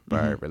off by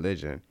Mm-hmm.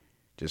 religion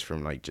just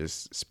from like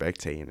just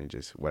spectating and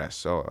just what I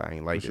saw. I ain't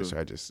For like it, sure. so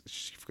I just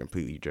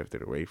completely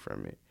drifted away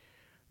from it.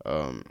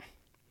 Um,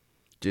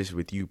 just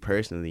with you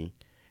personally,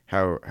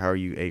 how are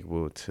you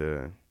able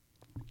to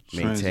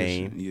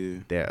Transition. maintain Yeah.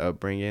 that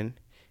upbringing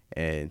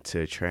and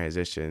to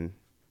transition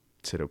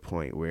to the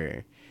point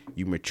where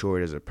you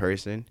matured as a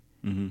person,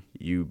 Mm-hmm.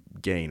 you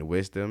gained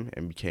wisdom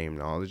and became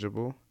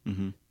knowledgeable,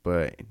 Mm-hmm.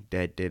 but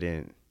that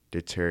didn't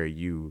deter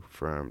you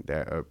from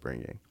that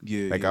upbringing.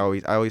 Yeah. Like Yeah.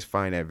 I always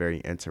find that very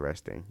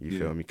interesting. You Yeah.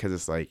 feel me? Because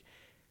it's like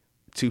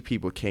two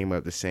people came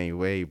up the same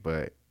way,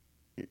 but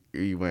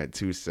you went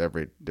two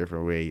separate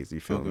different ways. You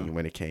feel Okay. me?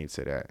 When it came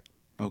to that.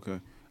 Okay.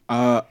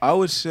 I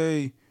would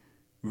say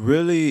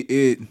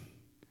really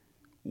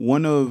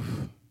one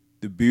of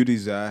the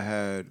beauties that I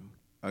had,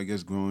 I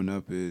guess, growing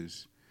up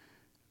is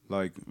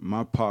like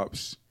my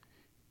pops.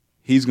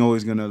 He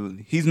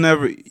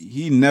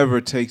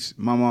never takes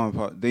my mom and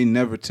pop. They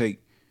never take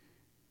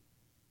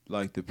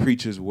like the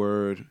preacher's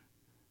word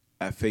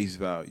at face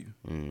value.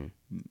 Mm.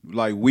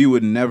 Like we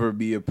would never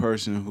be a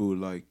person who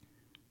like,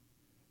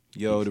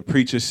 yo, the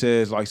preacher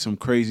says like some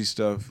crazy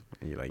stuff.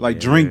 And you're like, Like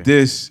yeah, drink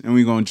this and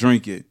we gonna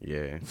drink it.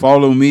 yeah,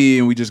 Follow me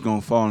and we just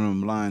gonna follow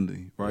them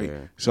blindly, right?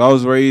 yeah, So I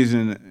was raised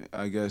in,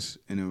 I guess,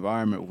 an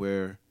environment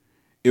where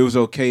it was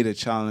okay to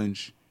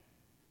challenge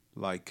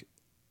like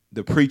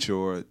the preacher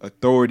or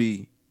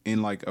authority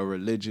in like a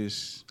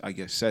religious, I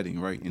guess, setting,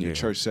 right? In the yeah.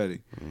 church setting.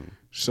 Mm.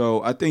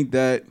 So I think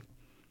that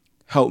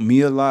helped me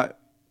a lot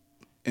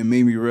and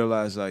made me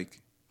realize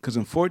like, because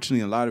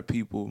unfortunately a lot of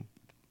people,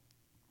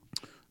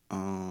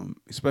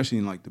 especially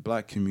in like the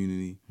black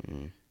community,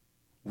 Mm.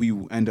 we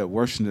end up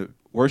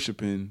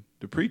worshiping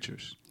the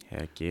preachers.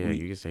 Heck yeah, We-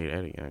 you can say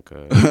that again,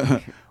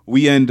 cuz.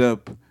 We end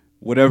up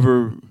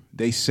whatever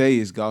they say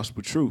is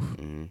gospel truth,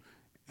 Mm.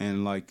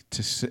 and like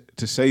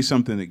to say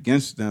something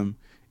against them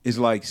is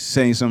like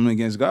saying something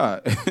against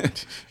God.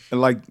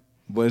 Like,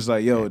 but it's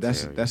like, yo,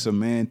 that's a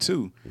man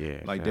too.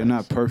 Yeah, Like they're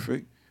not facts.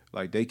 perfect.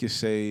 Like they could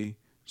say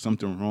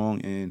something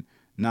wrong, and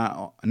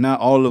not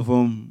all of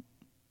them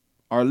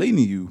are leading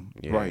you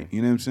Yeah. right.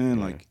 You know what I'm saying?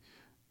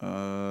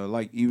 Yeah.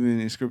 Like even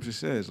in scripture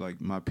says, like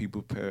my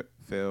people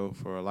fell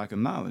for a lack of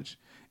knowledge,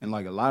 and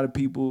like a lot of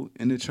people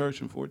in the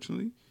church,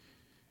 unfortunately,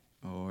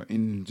 or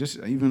in just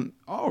even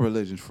all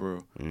religions, for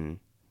real, Mm.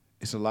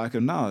 it's a lack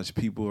of knowledge.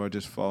 People are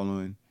just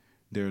following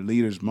their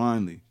leaders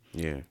blindly.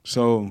 Yeah.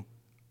 So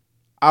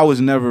I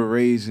was never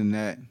raised in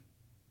that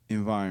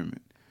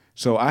environment.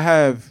 So I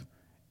have,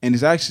 and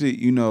it's actually,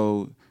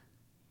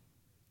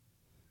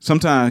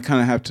 sometimes I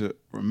kind of have to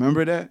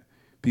remember that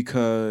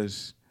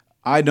because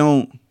I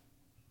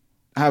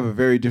have a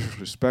very different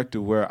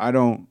perspective where I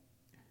don't,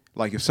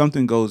 like if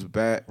something goes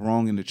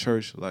wrong in the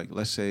church, like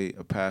let's say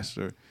a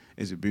pastor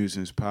is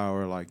abusing his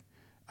power, like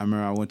I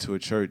remember I went to a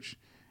church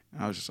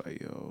and I was just like,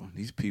 yo,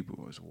 these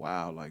people was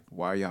wild. Like,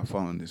 why are y'all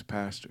following this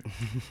pastor?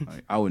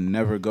 Like, I would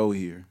never go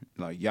here.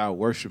 Like, y'all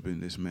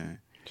worshiping this man.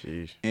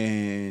 Jeez.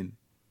 And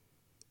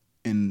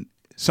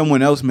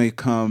someone else may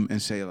come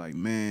and say, like,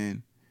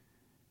 man,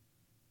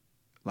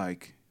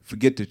 like,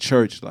 forget the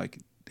church. Like,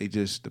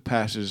 the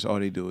pastors, all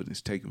they do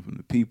is take them from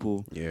the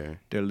people. Yeah.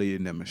 They're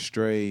leading them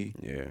astray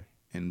Yeah.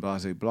 and blah,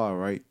 blah, blah,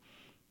 right?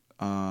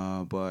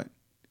 But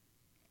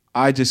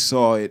I just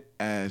saw it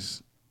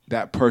as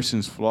that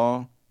person's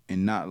flaw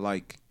and not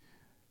like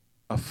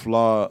a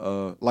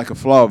flaw, like a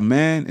flaw of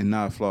man and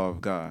not a flaw of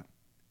God.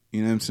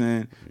 You know what I'm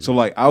saying? So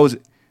like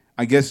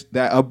I guess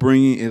that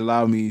upbringing, it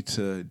allowed me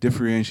to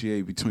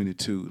differentiate between the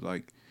two.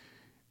 Like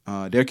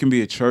there can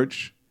be a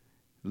church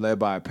led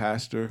by a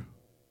pastor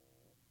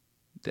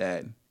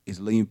that is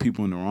leading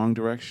people in the wrong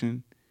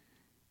direction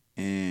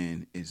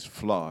and is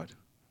flawed,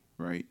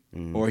 right?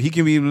 Or he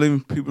can be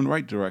leading people in the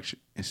right direction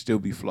and still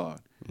be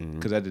flawed.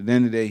 Because at the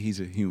end of the day, he's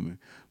a human.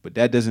 But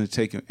that doesn't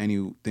take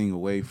anything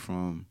away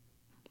from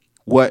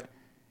what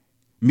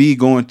me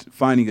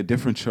finding a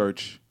different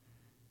church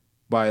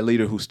by a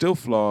leader who's still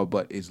flawed,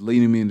 but is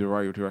leading me in the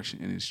right direction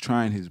and is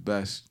trying his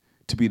best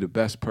to be the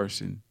best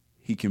person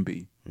he can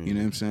be. You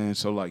know what I'm saying?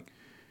 So like,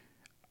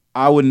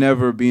 I would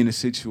never be in a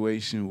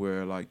situation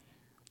where like,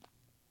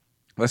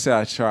 let's say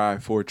I try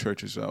 4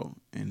 churches out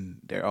and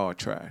they're all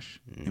trash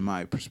in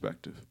my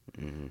perspective.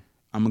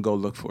 I'm gonna go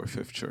look for a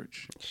 5th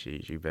church.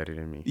 Sheesh, you better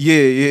than me.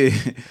 Yeah.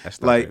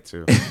 That's not like, bad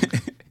too.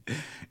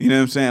 you know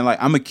what I'm saying? Like,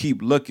 I'm gonna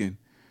keep looking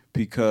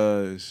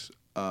because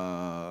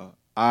I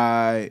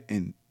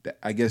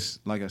guess,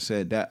 like I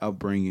said, that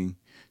upbringing,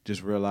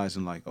 just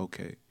realizing like,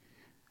 okay,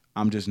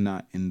 I'm just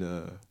not in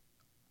the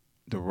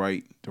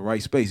right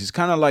space. It's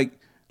kind of like,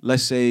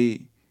 let's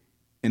say,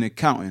 an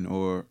accountant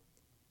or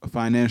a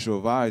financial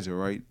advisor,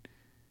 right?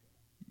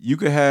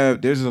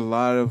 There's a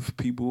lot of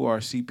people who are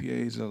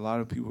CPAs, a lot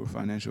of people who are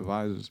financial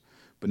advisors,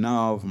 but not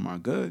all of them are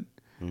good.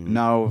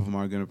 Not all of them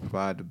are going to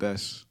provide the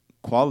best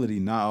quality.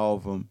 Not all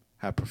of them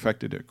have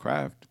perfected their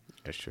craft.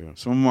 That's true.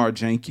 Some of them are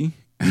janky.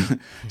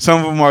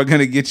 Some of them are going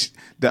to get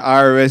the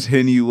IRS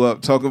hitting you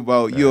up, talking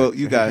about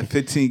you got a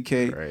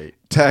 $15K Right.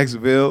 tax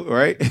bill,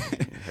 right?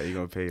 How you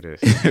gonna pay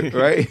this?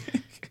 Right?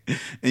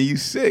 And you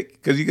sick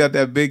because you got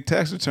that big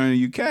tax return and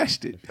you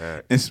cashed it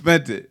Fact. and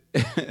spent it.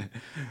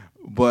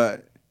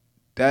 But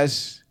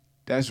that's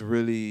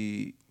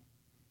really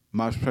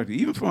my perspective.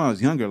 Even from when I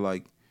was younger,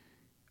 like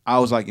I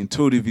was like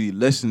intuitively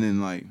listening,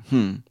 like,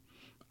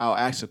 I'll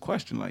ask a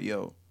question like,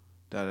 yo,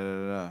 da da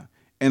da da.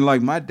 And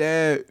like my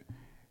dad,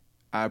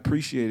 I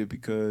appreciate it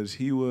because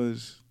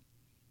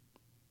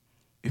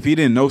if he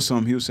didn't know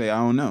something, he would say, I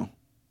don't know.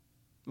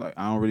 Like,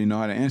 I don't really know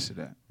how to answer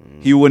that.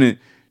 He wouldn't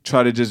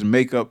try to just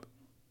make up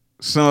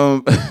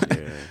some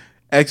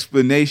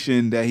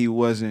explanation that he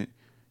wasn't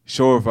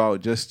sure about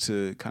just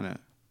to kind of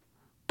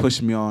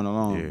push me on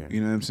along. Yeah.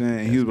 You know what I'm saying?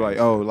 And he was like,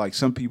 oh, like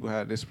some people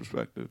have this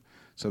perspective.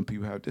 Some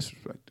people have this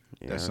perspective.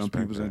 Yeah, that I some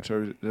respect people's in that.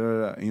 church, da,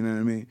 da, da, you know what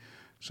I mean?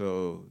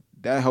 So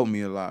that helped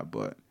me a lot.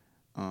 But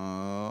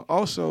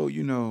also,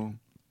 you know,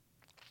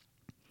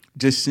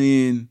 just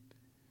seeing,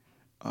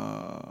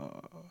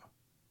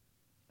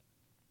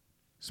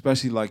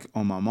 especially like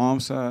on my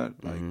mom's side,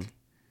 like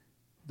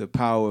the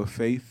power of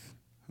faith.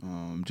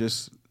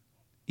 Just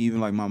even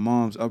like my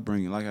mom's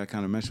upbringing, like I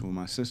kind of mentioned with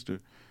my sister,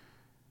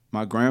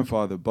 my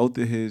grandfather, both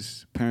of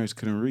his parents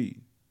couldn't read.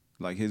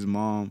 Like his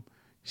mom,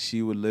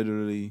 she would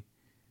literally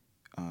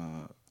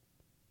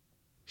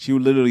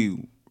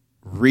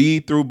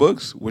read through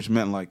books, which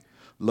meant like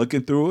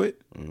looking through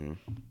it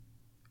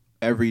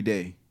every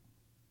day.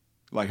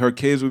 Like her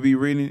kids would be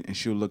reading and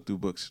she would look through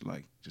books,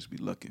 like just be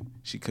looking.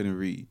 She couldn't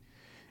read.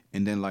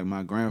 And then like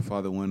my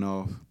grandfather went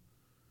off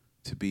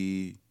to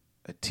be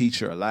a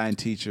teacher, a Latin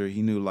teacher.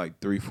 He knew like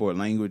 3-4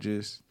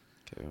 languages.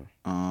 Okay.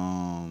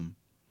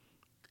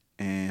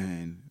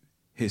 And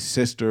his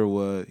sister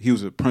he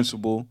was a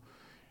principal.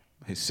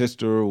 His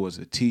sister was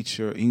a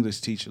teacher,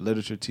 English teacher,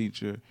 literature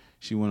teacher.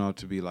 She went on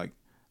to be like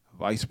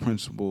vice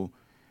principal.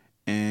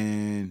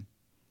 And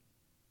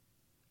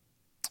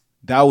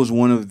that was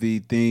one of the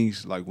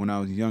things, like when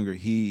I was younger,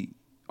 he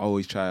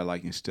always tried to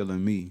like instill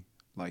in me,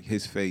 like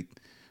his faith.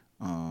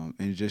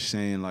 And just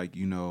saying like,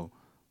 you know,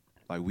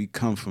 like we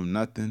come from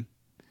nothing.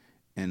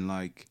 And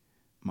like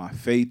my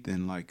faith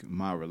and like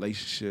my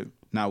relationship,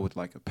 not with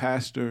like a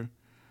pastor,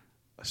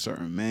 a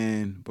certain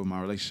man, but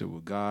my relationship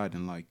with God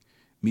and like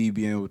me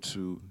being able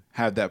to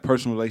have that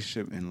personal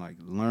relationship and like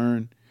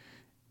learn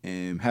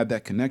and have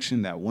that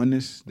connection, that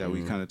oneness that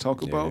we kind of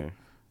talk about,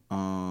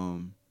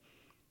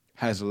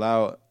 has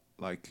allowed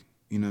like,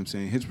 you know what I'm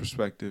saying, his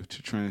perspective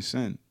to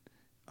transcend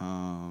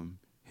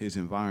his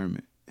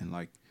environment and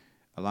like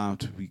allow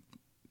him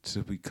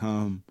to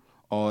become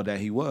all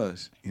that he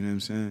was. You know what I'm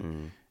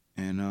saying?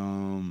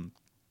 And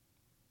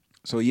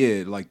so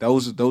yeah, like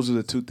those are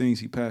the two things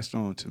he passed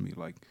on to me,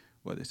 like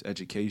whether it's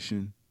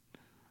education,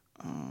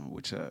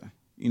 which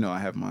you know I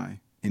have my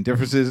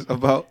indifferences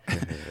about,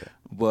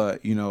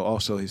 but you know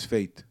also his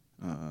faith.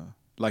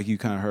 Like you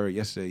kind of heard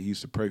yesterday, he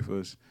used to pray for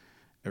us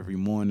every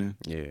morning.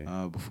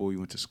 Before we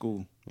went to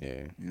school.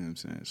 Yeah. You know what I'm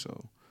saying?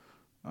 So,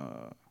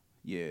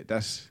 yeah,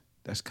 that's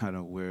kind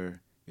of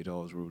where it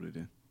all is rooted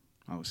in,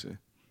 I would say.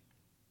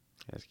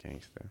 That's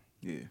gangster.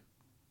 Yeah.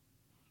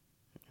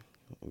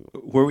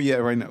 Where we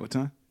at right now? What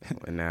time?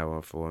 An hour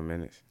and 4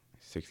 minutes.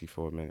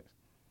 64 minutes.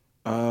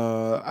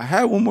 I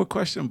had one more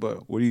question,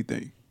 but what do you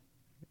think?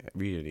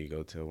 We usually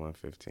go till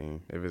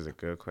 1:15. If it's a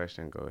good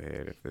question, go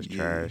ahead. If it's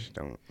trash,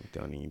 don't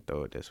even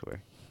throw it this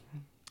way.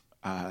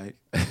 All right.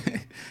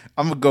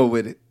 I'm gonna go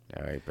with it.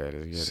 All right, bet.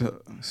 Let's get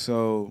it.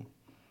 So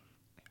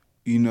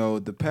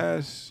the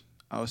past,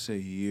 I would say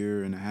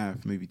year and a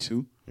half, maybe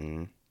two,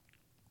 Mm,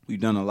 we've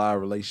done a lot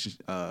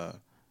of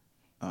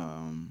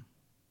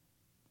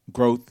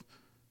growth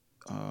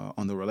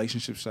on the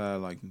relationship side,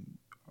 like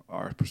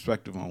our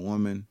perspective on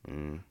women,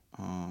 mm,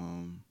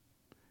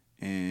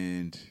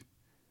 and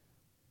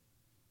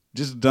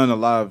just done a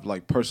lot of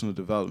like personal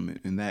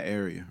development in that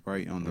area,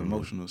 right, on the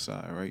emotional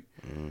side, right.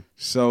 mm,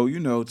 So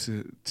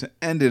to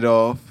end it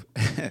off,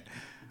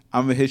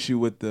 I'm gonna hit you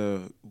with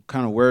the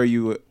kind of where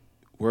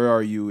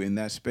are you in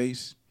that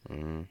space,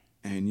 mm.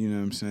 and you know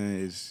what I'm saying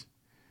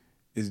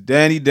is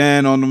Danny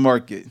Dan on the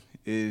market?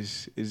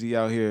 Is he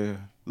out here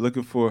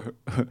looking for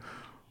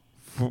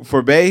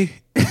Bay?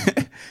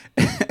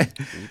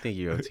 You think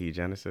you're OT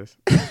Genesis?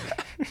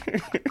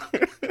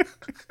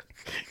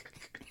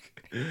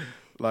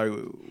 Like,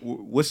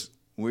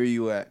 where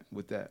you at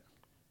with that?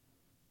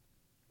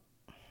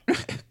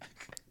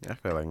 I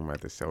feel like I'm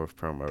about to self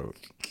promote.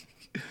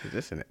 Is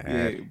this an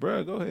ad? Yeah,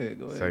 bro, go ahead.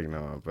 It's like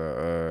no,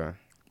 but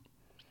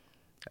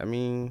I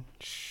mean,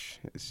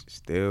 it's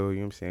still, you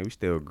know what I'm saying? We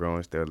still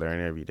growing, still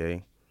learning every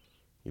day.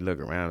 You look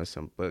around at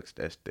some books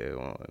that's still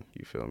on,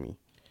 you feel me?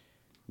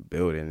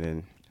 Building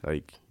and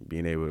like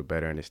being able to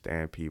better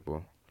understand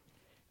people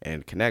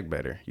and connect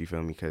better, you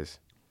feel me? Because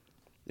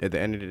at the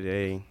end of the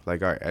day,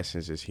 like our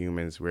essence as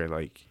humans, we're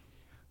like,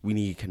 we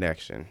need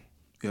connection.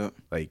 Yep,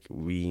 Like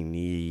we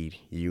need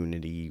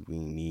unity. We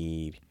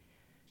need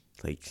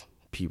like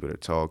people to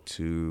talk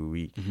to.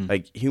 We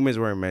like humans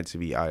weren't meant to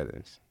be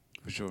islands.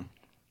 for sure.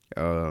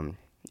 Um,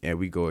 and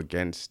we go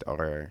against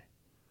our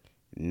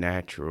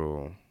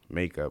natural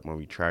makeup when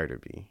we try to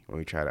be, when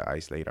we try to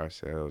isolate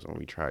ourselves, when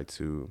we try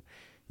to,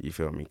 you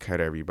feel me,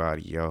 cut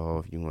everybody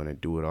off. You want to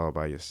do it all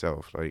by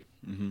yourself. Like,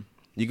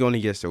 you can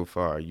only get so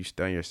far. You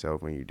stun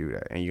yourself when you do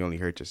that, and you only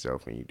hurt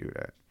yourself when you do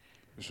that.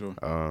 For sure.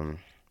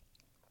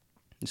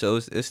 So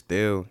it's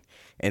still,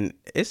 and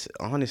it's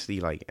honestly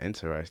like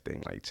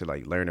interesting, like to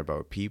like learn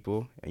about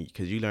people, and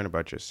because you learn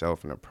about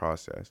yourself in the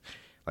process.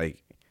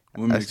 Like,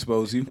 Women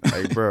expose you.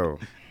 like bro,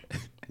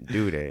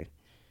 do they?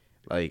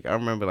 Like I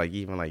remember like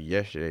even like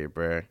yesterday,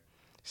 bro,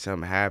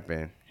 something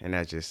happened, and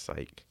I just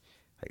like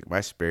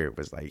my spirit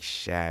was like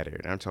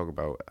shattered. I'm talking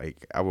about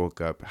like I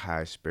woke up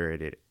high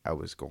spirited, I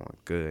was going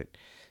good.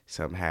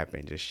 Something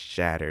happened, just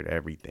shattered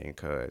everything,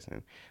 cuz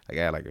and like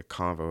I had like a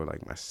convo with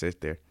like my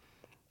sister,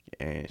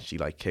 and she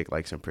like kicked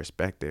like some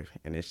perspective,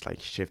 and it's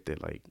like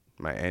shifted like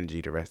my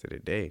energy the rest of the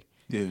day.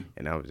 Yeah.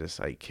 And I was just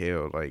like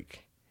killed,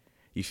 like,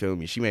 you feel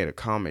me? She made a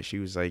comment. She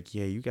was like,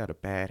 yeah, you got a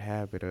bad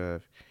habit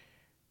of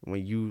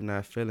when you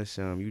not feeling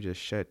something, you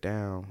just shut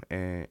down.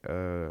 And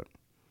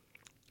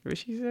what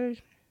she say?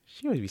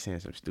 She always be saying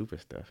some stupid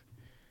stuff.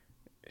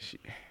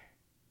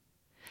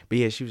 But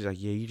yeah, she was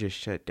like, yeah, you just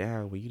shut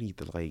down. Well, you need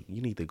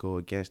to go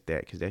against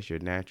that because that's your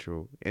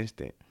natural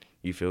instinct.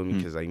 You feel me?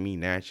 Because like me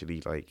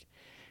naturally, like,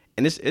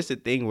 and it's a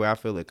thing where I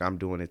feel like I'm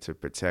doing it to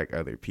protect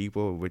other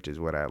people, which is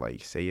what I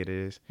like say it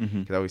is.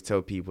 Because I always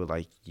tell people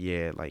like,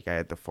 yeah, like I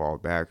had to fall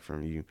back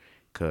from you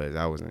because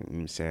I wasn't, you know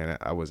what I'm saying,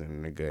 I wasn't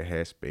in a good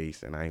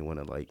headspace, and I didn't want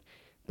to like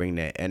bring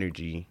that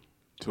energy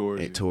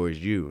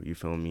towards you. You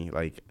feel me?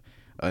 Like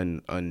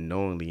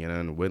unknowingly and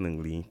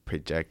unwillingly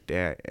project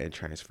that and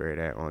transfer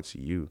that onto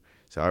you.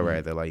 So I'd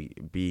rather like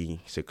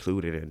be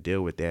secluded and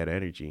deal with that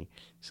energy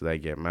so that I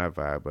get my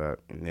vibe up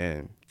and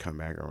then come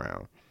back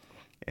around.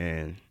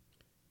 And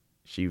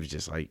she was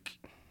just like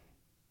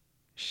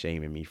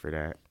shaming me for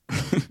that,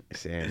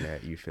 saying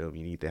that, you feel me,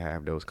 you need to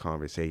have those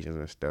conversations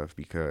and stuff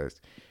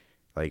because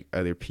like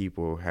other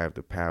people have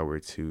the power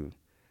to,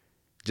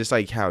 just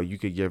like how you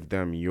could give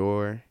them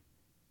your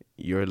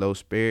low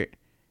spirit,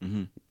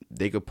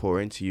 they could pour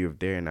into you if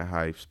they're in a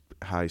high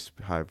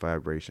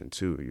vibration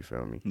too. You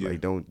feel me? Yeah.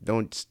 Like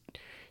don't.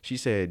 She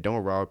said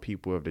don't rob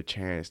people of the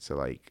chance to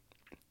like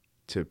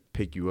to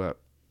pick you up,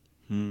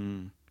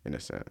 in a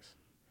sense.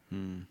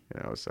 And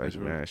I was like,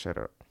 man, shut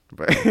up.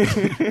 But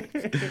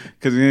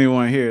because you didn't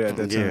want to hear it at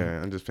that time.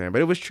 Yeah, I'm just playing.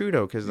 But it was true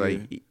though, cause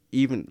like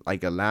even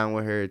like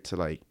allowing her to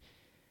like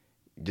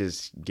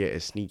just get a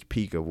sneak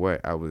peek of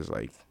what I was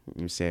like, you know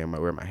what I'm saying,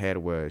 where my head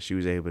was, she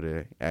was able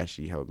to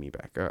actually help me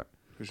back up.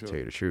 For sure. Tell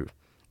you the truth.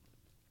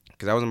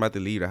 Cause I wasn't about to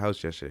leave the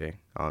house yesterday,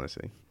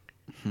 honestly.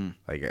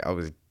 Like I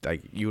was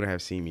like, you wouldn't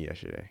have seen me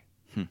yesterday.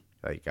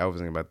 Like I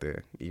wasn't about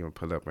to even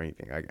pull up or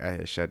anything. I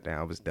had shut down.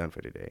 I was done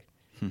for the day.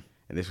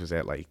 And this was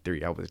at like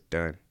 3. I was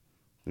done.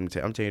 I'm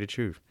telling you the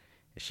truth.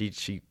 She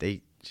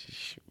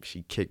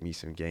kicked me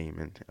some game,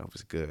 and I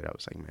was good. I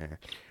was like, man,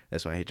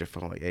 that's when I hit your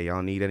phone like, hey,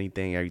 y'all need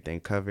anything? Everything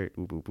covered?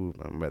 Boop boop boop.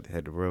 I'm about to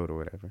head the road or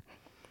whatever.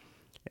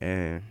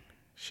 And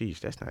sheesh,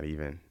 that's not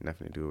even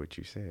nothing to do with what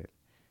you said.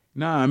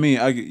 Nah, I mean,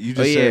 you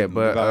just said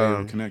but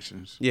valuable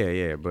connections.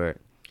 Yeah, but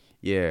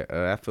yeah,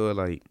 I feel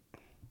like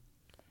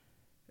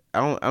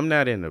I'm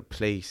not in a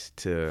place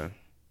to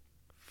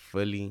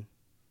fully,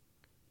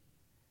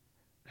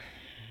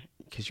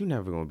 cause you're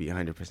never gonna be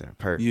 100%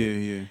 perfect.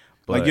 Yeah.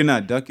 But like you're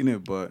not ducking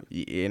it, but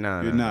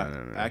yeah, you're not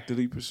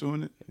actively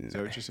pursuing it. Is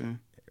that what you're saying?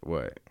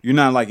 What? You're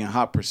not like in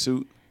hot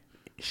pursuit.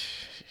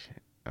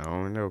 I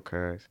don't know,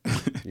 cuz.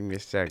 Give me a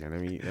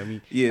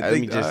second. Yeah,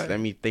 Let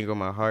me think on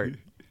my heart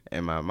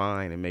and my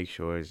mind and make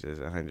sure it's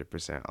just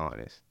 100%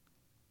 honest.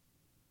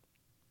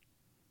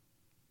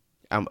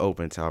 I'm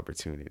open to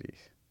opportunities.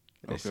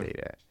 Let's Okay. say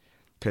that.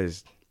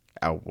 Cuz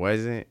I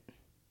wasn't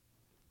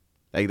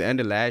like the end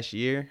of last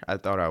year, I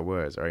thought I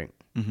was, right?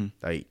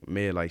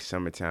 Mm-hmm. Like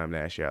summertime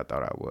last year, I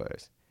thought I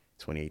was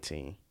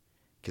 2018.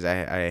 Cuz I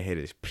had hit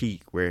this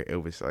peak where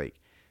it was like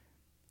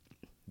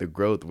the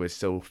growth was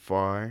so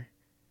far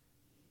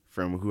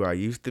from who I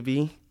used to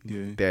be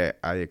Yeah. that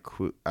I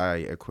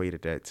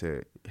equated that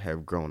to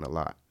have grown a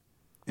lot.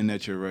 And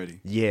that you're ready.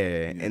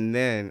 Yeah, and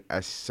then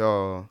I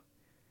saw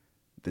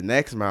the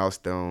next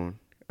milestone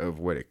of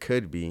what it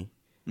could be,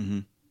 Mm-hmm.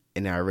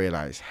 and I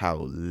realized how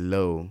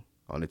low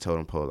on the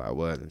totem pole I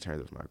was in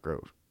terms of my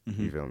growth.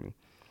 Mm-hmm. You feel me?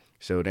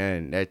 So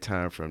then that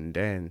time from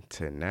then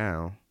to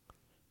now,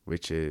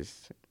 which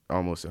is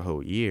almost a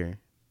whole year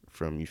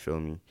from, you feel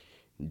me,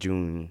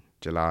 June,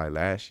 July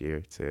last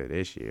year to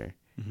this year,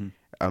 Mm-hmm.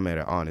 I'm at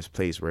an honest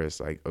place where it's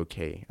like,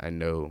 okay, I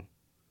know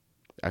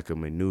I could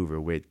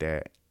maneuver with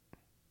that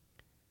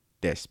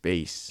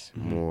space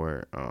Mm-hmm.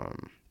 more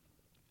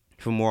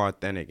for more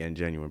authentic and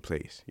genuine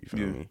place. You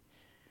feel me?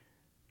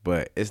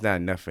 But it's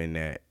not nothing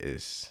that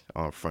is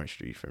on Front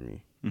Street for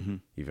me. Mm-hmm.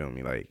 You feel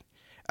me? Like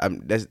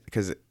that's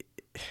because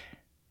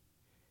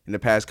in the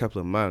past couple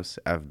of months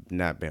I've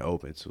not been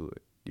open to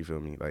it. You feel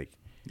me? Like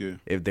Yeah.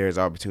 if there's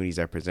opportunities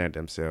that present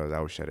themselves, I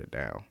would shut it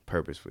down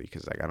purposefully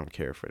because like I don't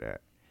care for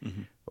that.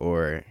 Mm-hmm.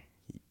 Or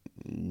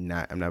I'm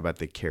not about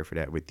to care for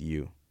that with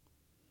you.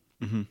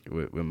 Mm-hmm.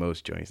 With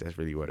most joints, that's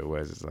really what it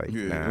was. It's like,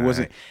 Yeah. nah, It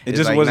wasn't. It it's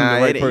just like, wasn't nah,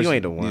 the right person. you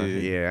ain't the one. Yeah.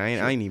 Yeah,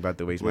 Sure. I ain't even about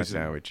to waste my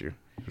Wasn't- time with you.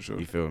 For sure.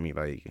 You feel me?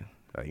 Like,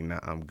 nah,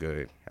 I'm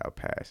good. I'll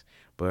pass.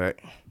 But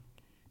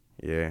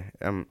yeah,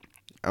 I'm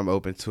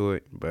open to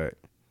it. But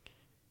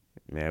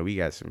man, we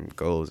got some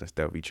goals and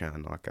stuff we trying to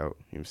knock out.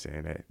 You know what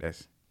I'm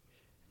saying?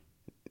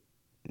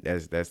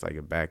 That's like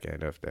a back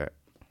end of that.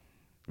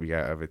 We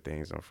got other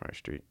things on Front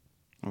Street.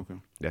 Okay.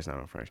 That's not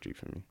on Front Street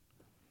for me.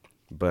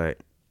 But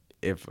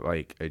if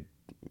like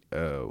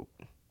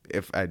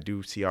if I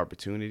do see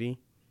opportunity,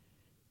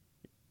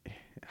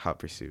 hot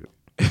pursuit.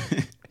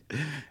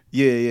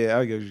 Yeah.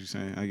 I get what you're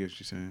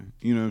saying.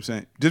 You know what I'm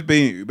saying? Just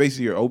being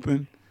basically you're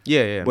open.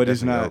 Yeah, But I'm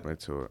it's definitely not open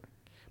to it.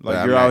 like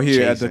But you're I'm out not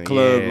here at the chasing,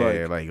 club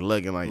yeah, like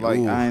looking like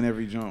ooh, eyeing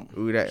every jump.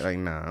 ooh, that like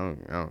nah, I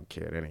don't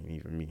care. That ain't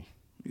even me.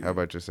 Yeah. How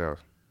about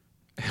yourself?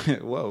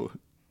 Whoa.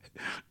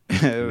 You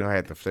know I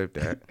had to flip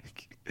that.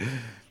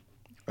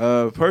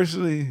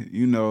 Personally,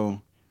 you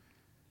know,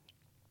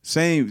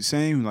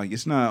 same. Like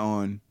it's not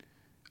on.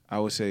 I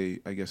would say,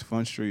 I guess,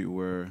 Fun Street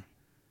where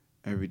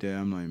every day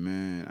I'm like,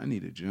 man, I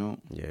need a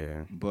jump.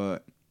 Yeah,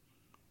 But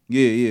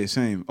yeah,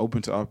 same.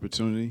 Open to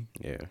opportunity.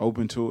 yeah.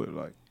 Open to it.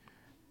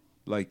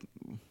 Like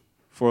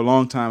for a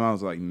long time, I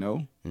was like,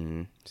 no.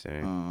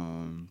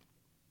 Same.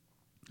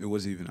 It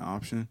wasn't even an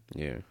option.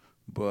 Yeah.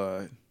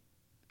 But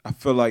I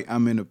feel like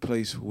I'm in a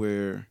place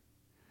where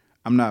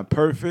I'm not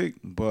perfect,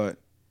 but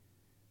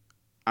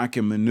I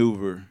can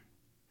maneuver.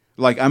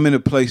 Like I'm in a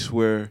place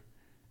where,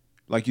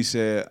 like you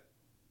said,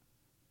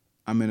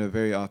 I'm in a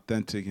very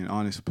authentic and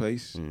honest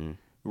place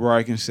where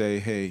I can say,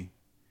 hey,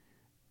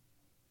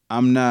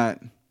 I'm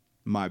not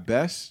my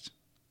best.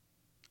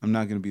 I'm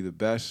not gonna be the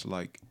best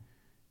like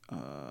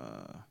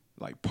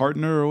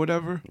partner or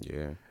whatever.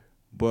 Yeah.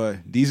 But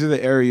these are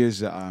the areas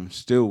that I'm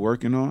still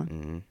working on.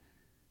 Mm-hmm.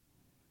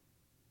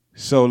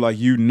 So like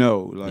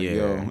yo, Like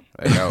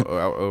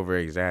I'll over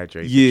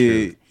exaggerate. yeah,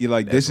 The truth. you're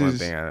like That's this one is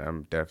thing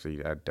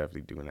I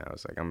definitely do now.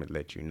 It's like I'm gonna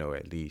let you know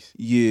at least.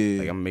 yeah,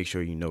 Like I'm gonna make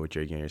sure you know what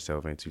you're getting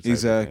yourself into. Type of thing.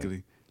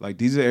 exactly. Like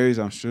these are areas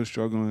I'm still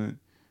struggling with.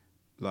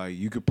 Like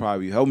you could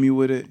probably help me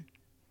with it.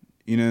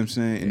 You know what I'm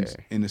saying?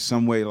 In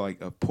some way, like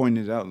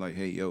pointed out, like,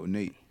 hey, yo,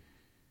 Nate,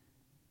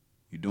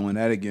 you doing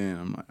that again?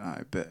 I'm like,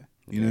 I bet.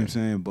 You know what I'm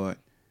saying? But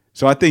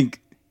so I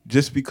think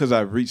just because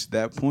I've reached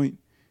that point,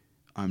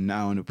 I'm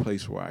now in a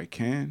place where I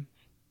can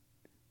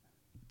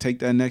take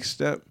that next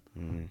step.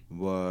 Mm-hmm.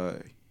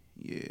 But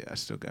yeah, I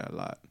still got a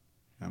lot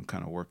I'm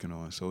kind of working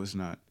on. So it's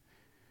not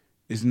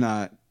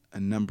a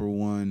number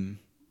one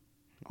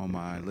on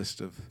my list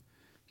of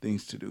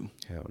things to do.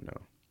 Hell no.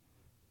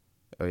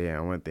 Oh yeah,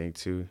 and one thing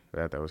too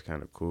that I thought was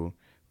kind of cool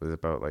was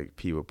about like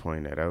people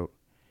pointing that out.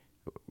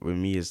 With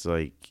me, it's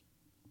like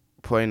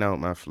pointing out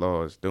my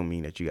flaws don't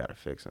mean that you gotta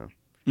fix them.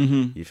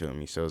 Mm-hmm. You feel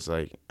me? So it's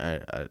like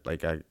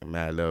I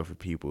mad love for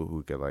people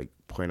who could like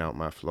point out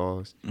my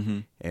flaws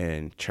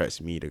and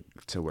trust me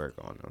to work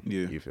on them.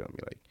 Yeah. You feel me?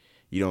 Like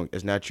you don't.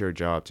 It's not your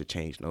job to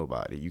change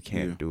nobody. You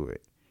can't do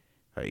it.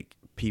 Like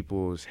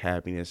people's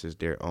happiness is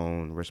their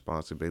own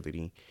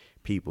responsibility.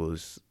 People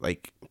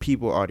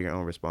are their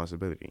own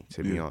responsibility.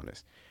 To be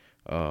honest,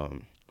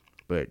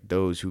 but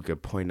those who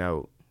could point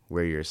out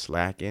where you're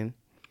slacking,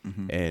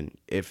 and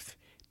if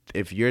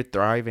you're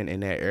thriving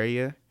in that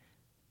area,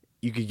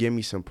 you could give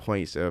me some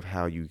points of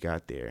how you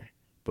got there,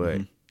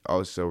 but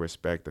also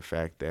respect the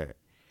fact that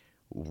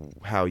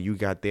how you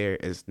got there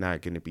is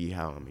not going to be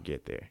how I'm going to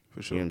get there. For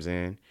You know what sure. I'm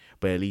saying?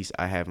 But at least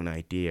I have an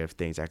idea of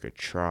things I could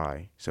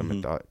try, some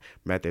Mm-hmm.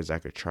 methods I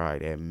could try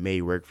that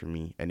may work for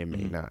me and it may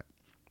Mm-hmm. not.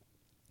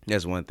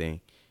 That's one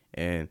thing.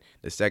 And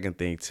the second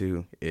thing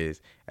too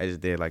is I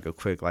just did like a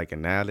quick like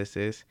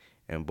analysis,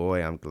 and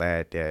boy, I'm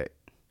glad that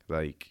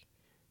like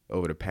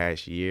over the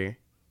past year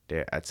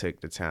that I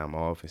took the time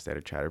off instead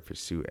of trying to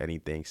pursue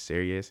anything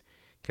serious,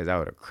 because I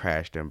would have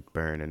crashed and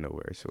burned in the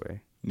worst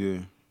way. Yeah.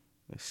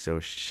 So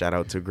shout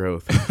out to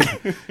growth.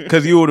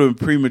 Because you would have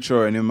been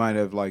premature, and it might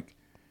have like.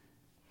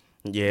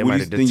 Yeah, it Would might you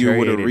have think you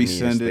would have deteriorated me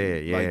rescinded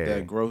instead. like Yeah,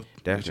 that growth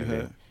that you definitely.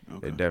 had?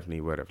 Okay. It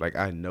definitely would have. Like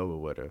I know it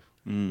would have.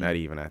 Mm. Not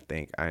even I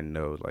think I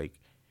know. Like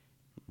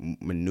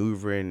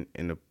maneuvering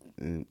in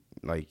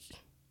like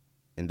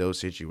in those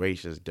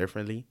situations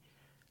differently,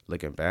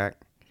 looking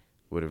back,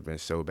 would have been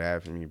so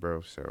bad for me,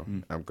 bro. So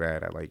Mm. I'm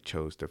glad I like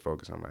chose to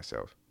focus on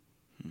myself.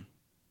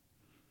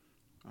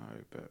 All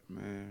right, bet,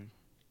 man.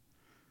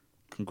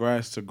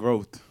 Congrats to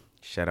growth.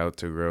 Shout out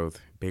to growth,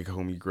 big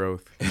homie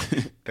growth,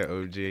 the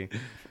OG.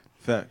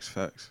 Facts.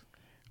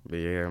 But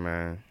yeah,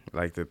 man, I'd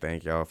like to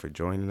thank y'all for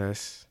joining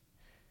us.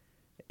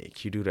 Hey, can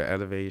you do the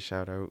elevate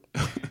shout out?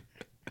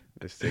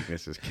 The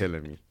sickness is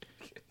killing me.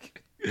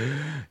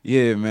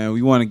 Yeah, man.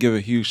 We want to give a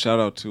huge shout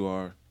out to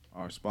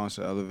our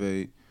sponsor,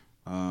 Elevate.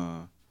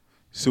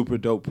 Super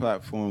dope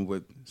platform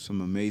with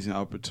some amazing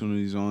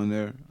opportunities on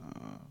there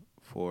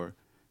for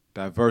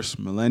diverse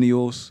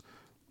millennials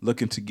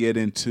looking to get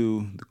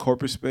into the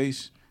corporate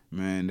space.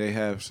 Man, they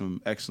have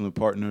some excellent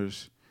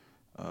partners.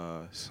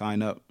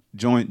 Sign up,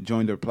 join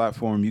their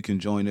platform. You can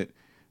join it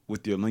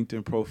with your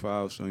LinkedIn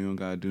profile, so you don't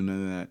gotta do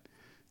none of that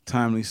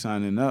timely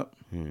signing up.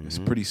 It's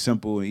Mm-hmm. pretty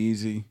simple and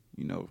easy.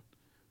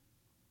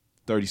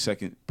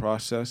 30-second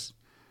process.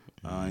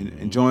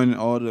 And join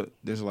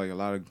there's like a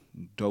lot of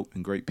dope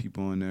and great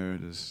people in there.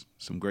 There's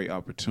some great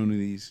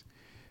opportunities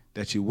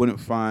that you wouldn't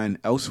find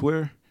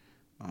elsewhere.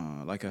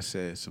 Like I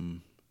said,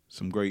 some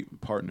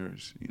great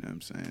partners. You know what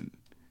I'm saying?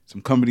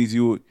 Some companies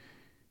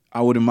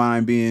I wouldn't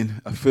mind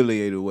being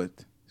affiliated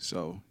with.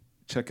 So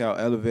check out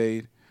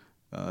Elevate.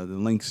 The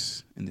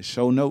links in the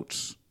show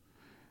notes.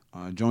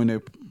 Join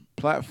their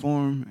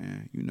platform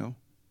and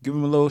give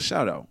them a little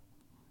shout out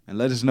and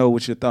let us know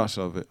what your thoughts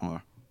of it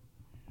are.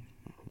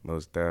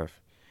 Most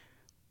def.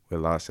 With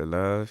lots of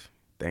love.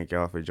 Thank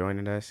y'all for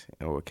joining us,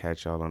 and we'll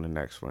catch y'all on the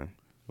next one.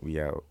 We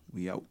out.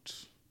 We out.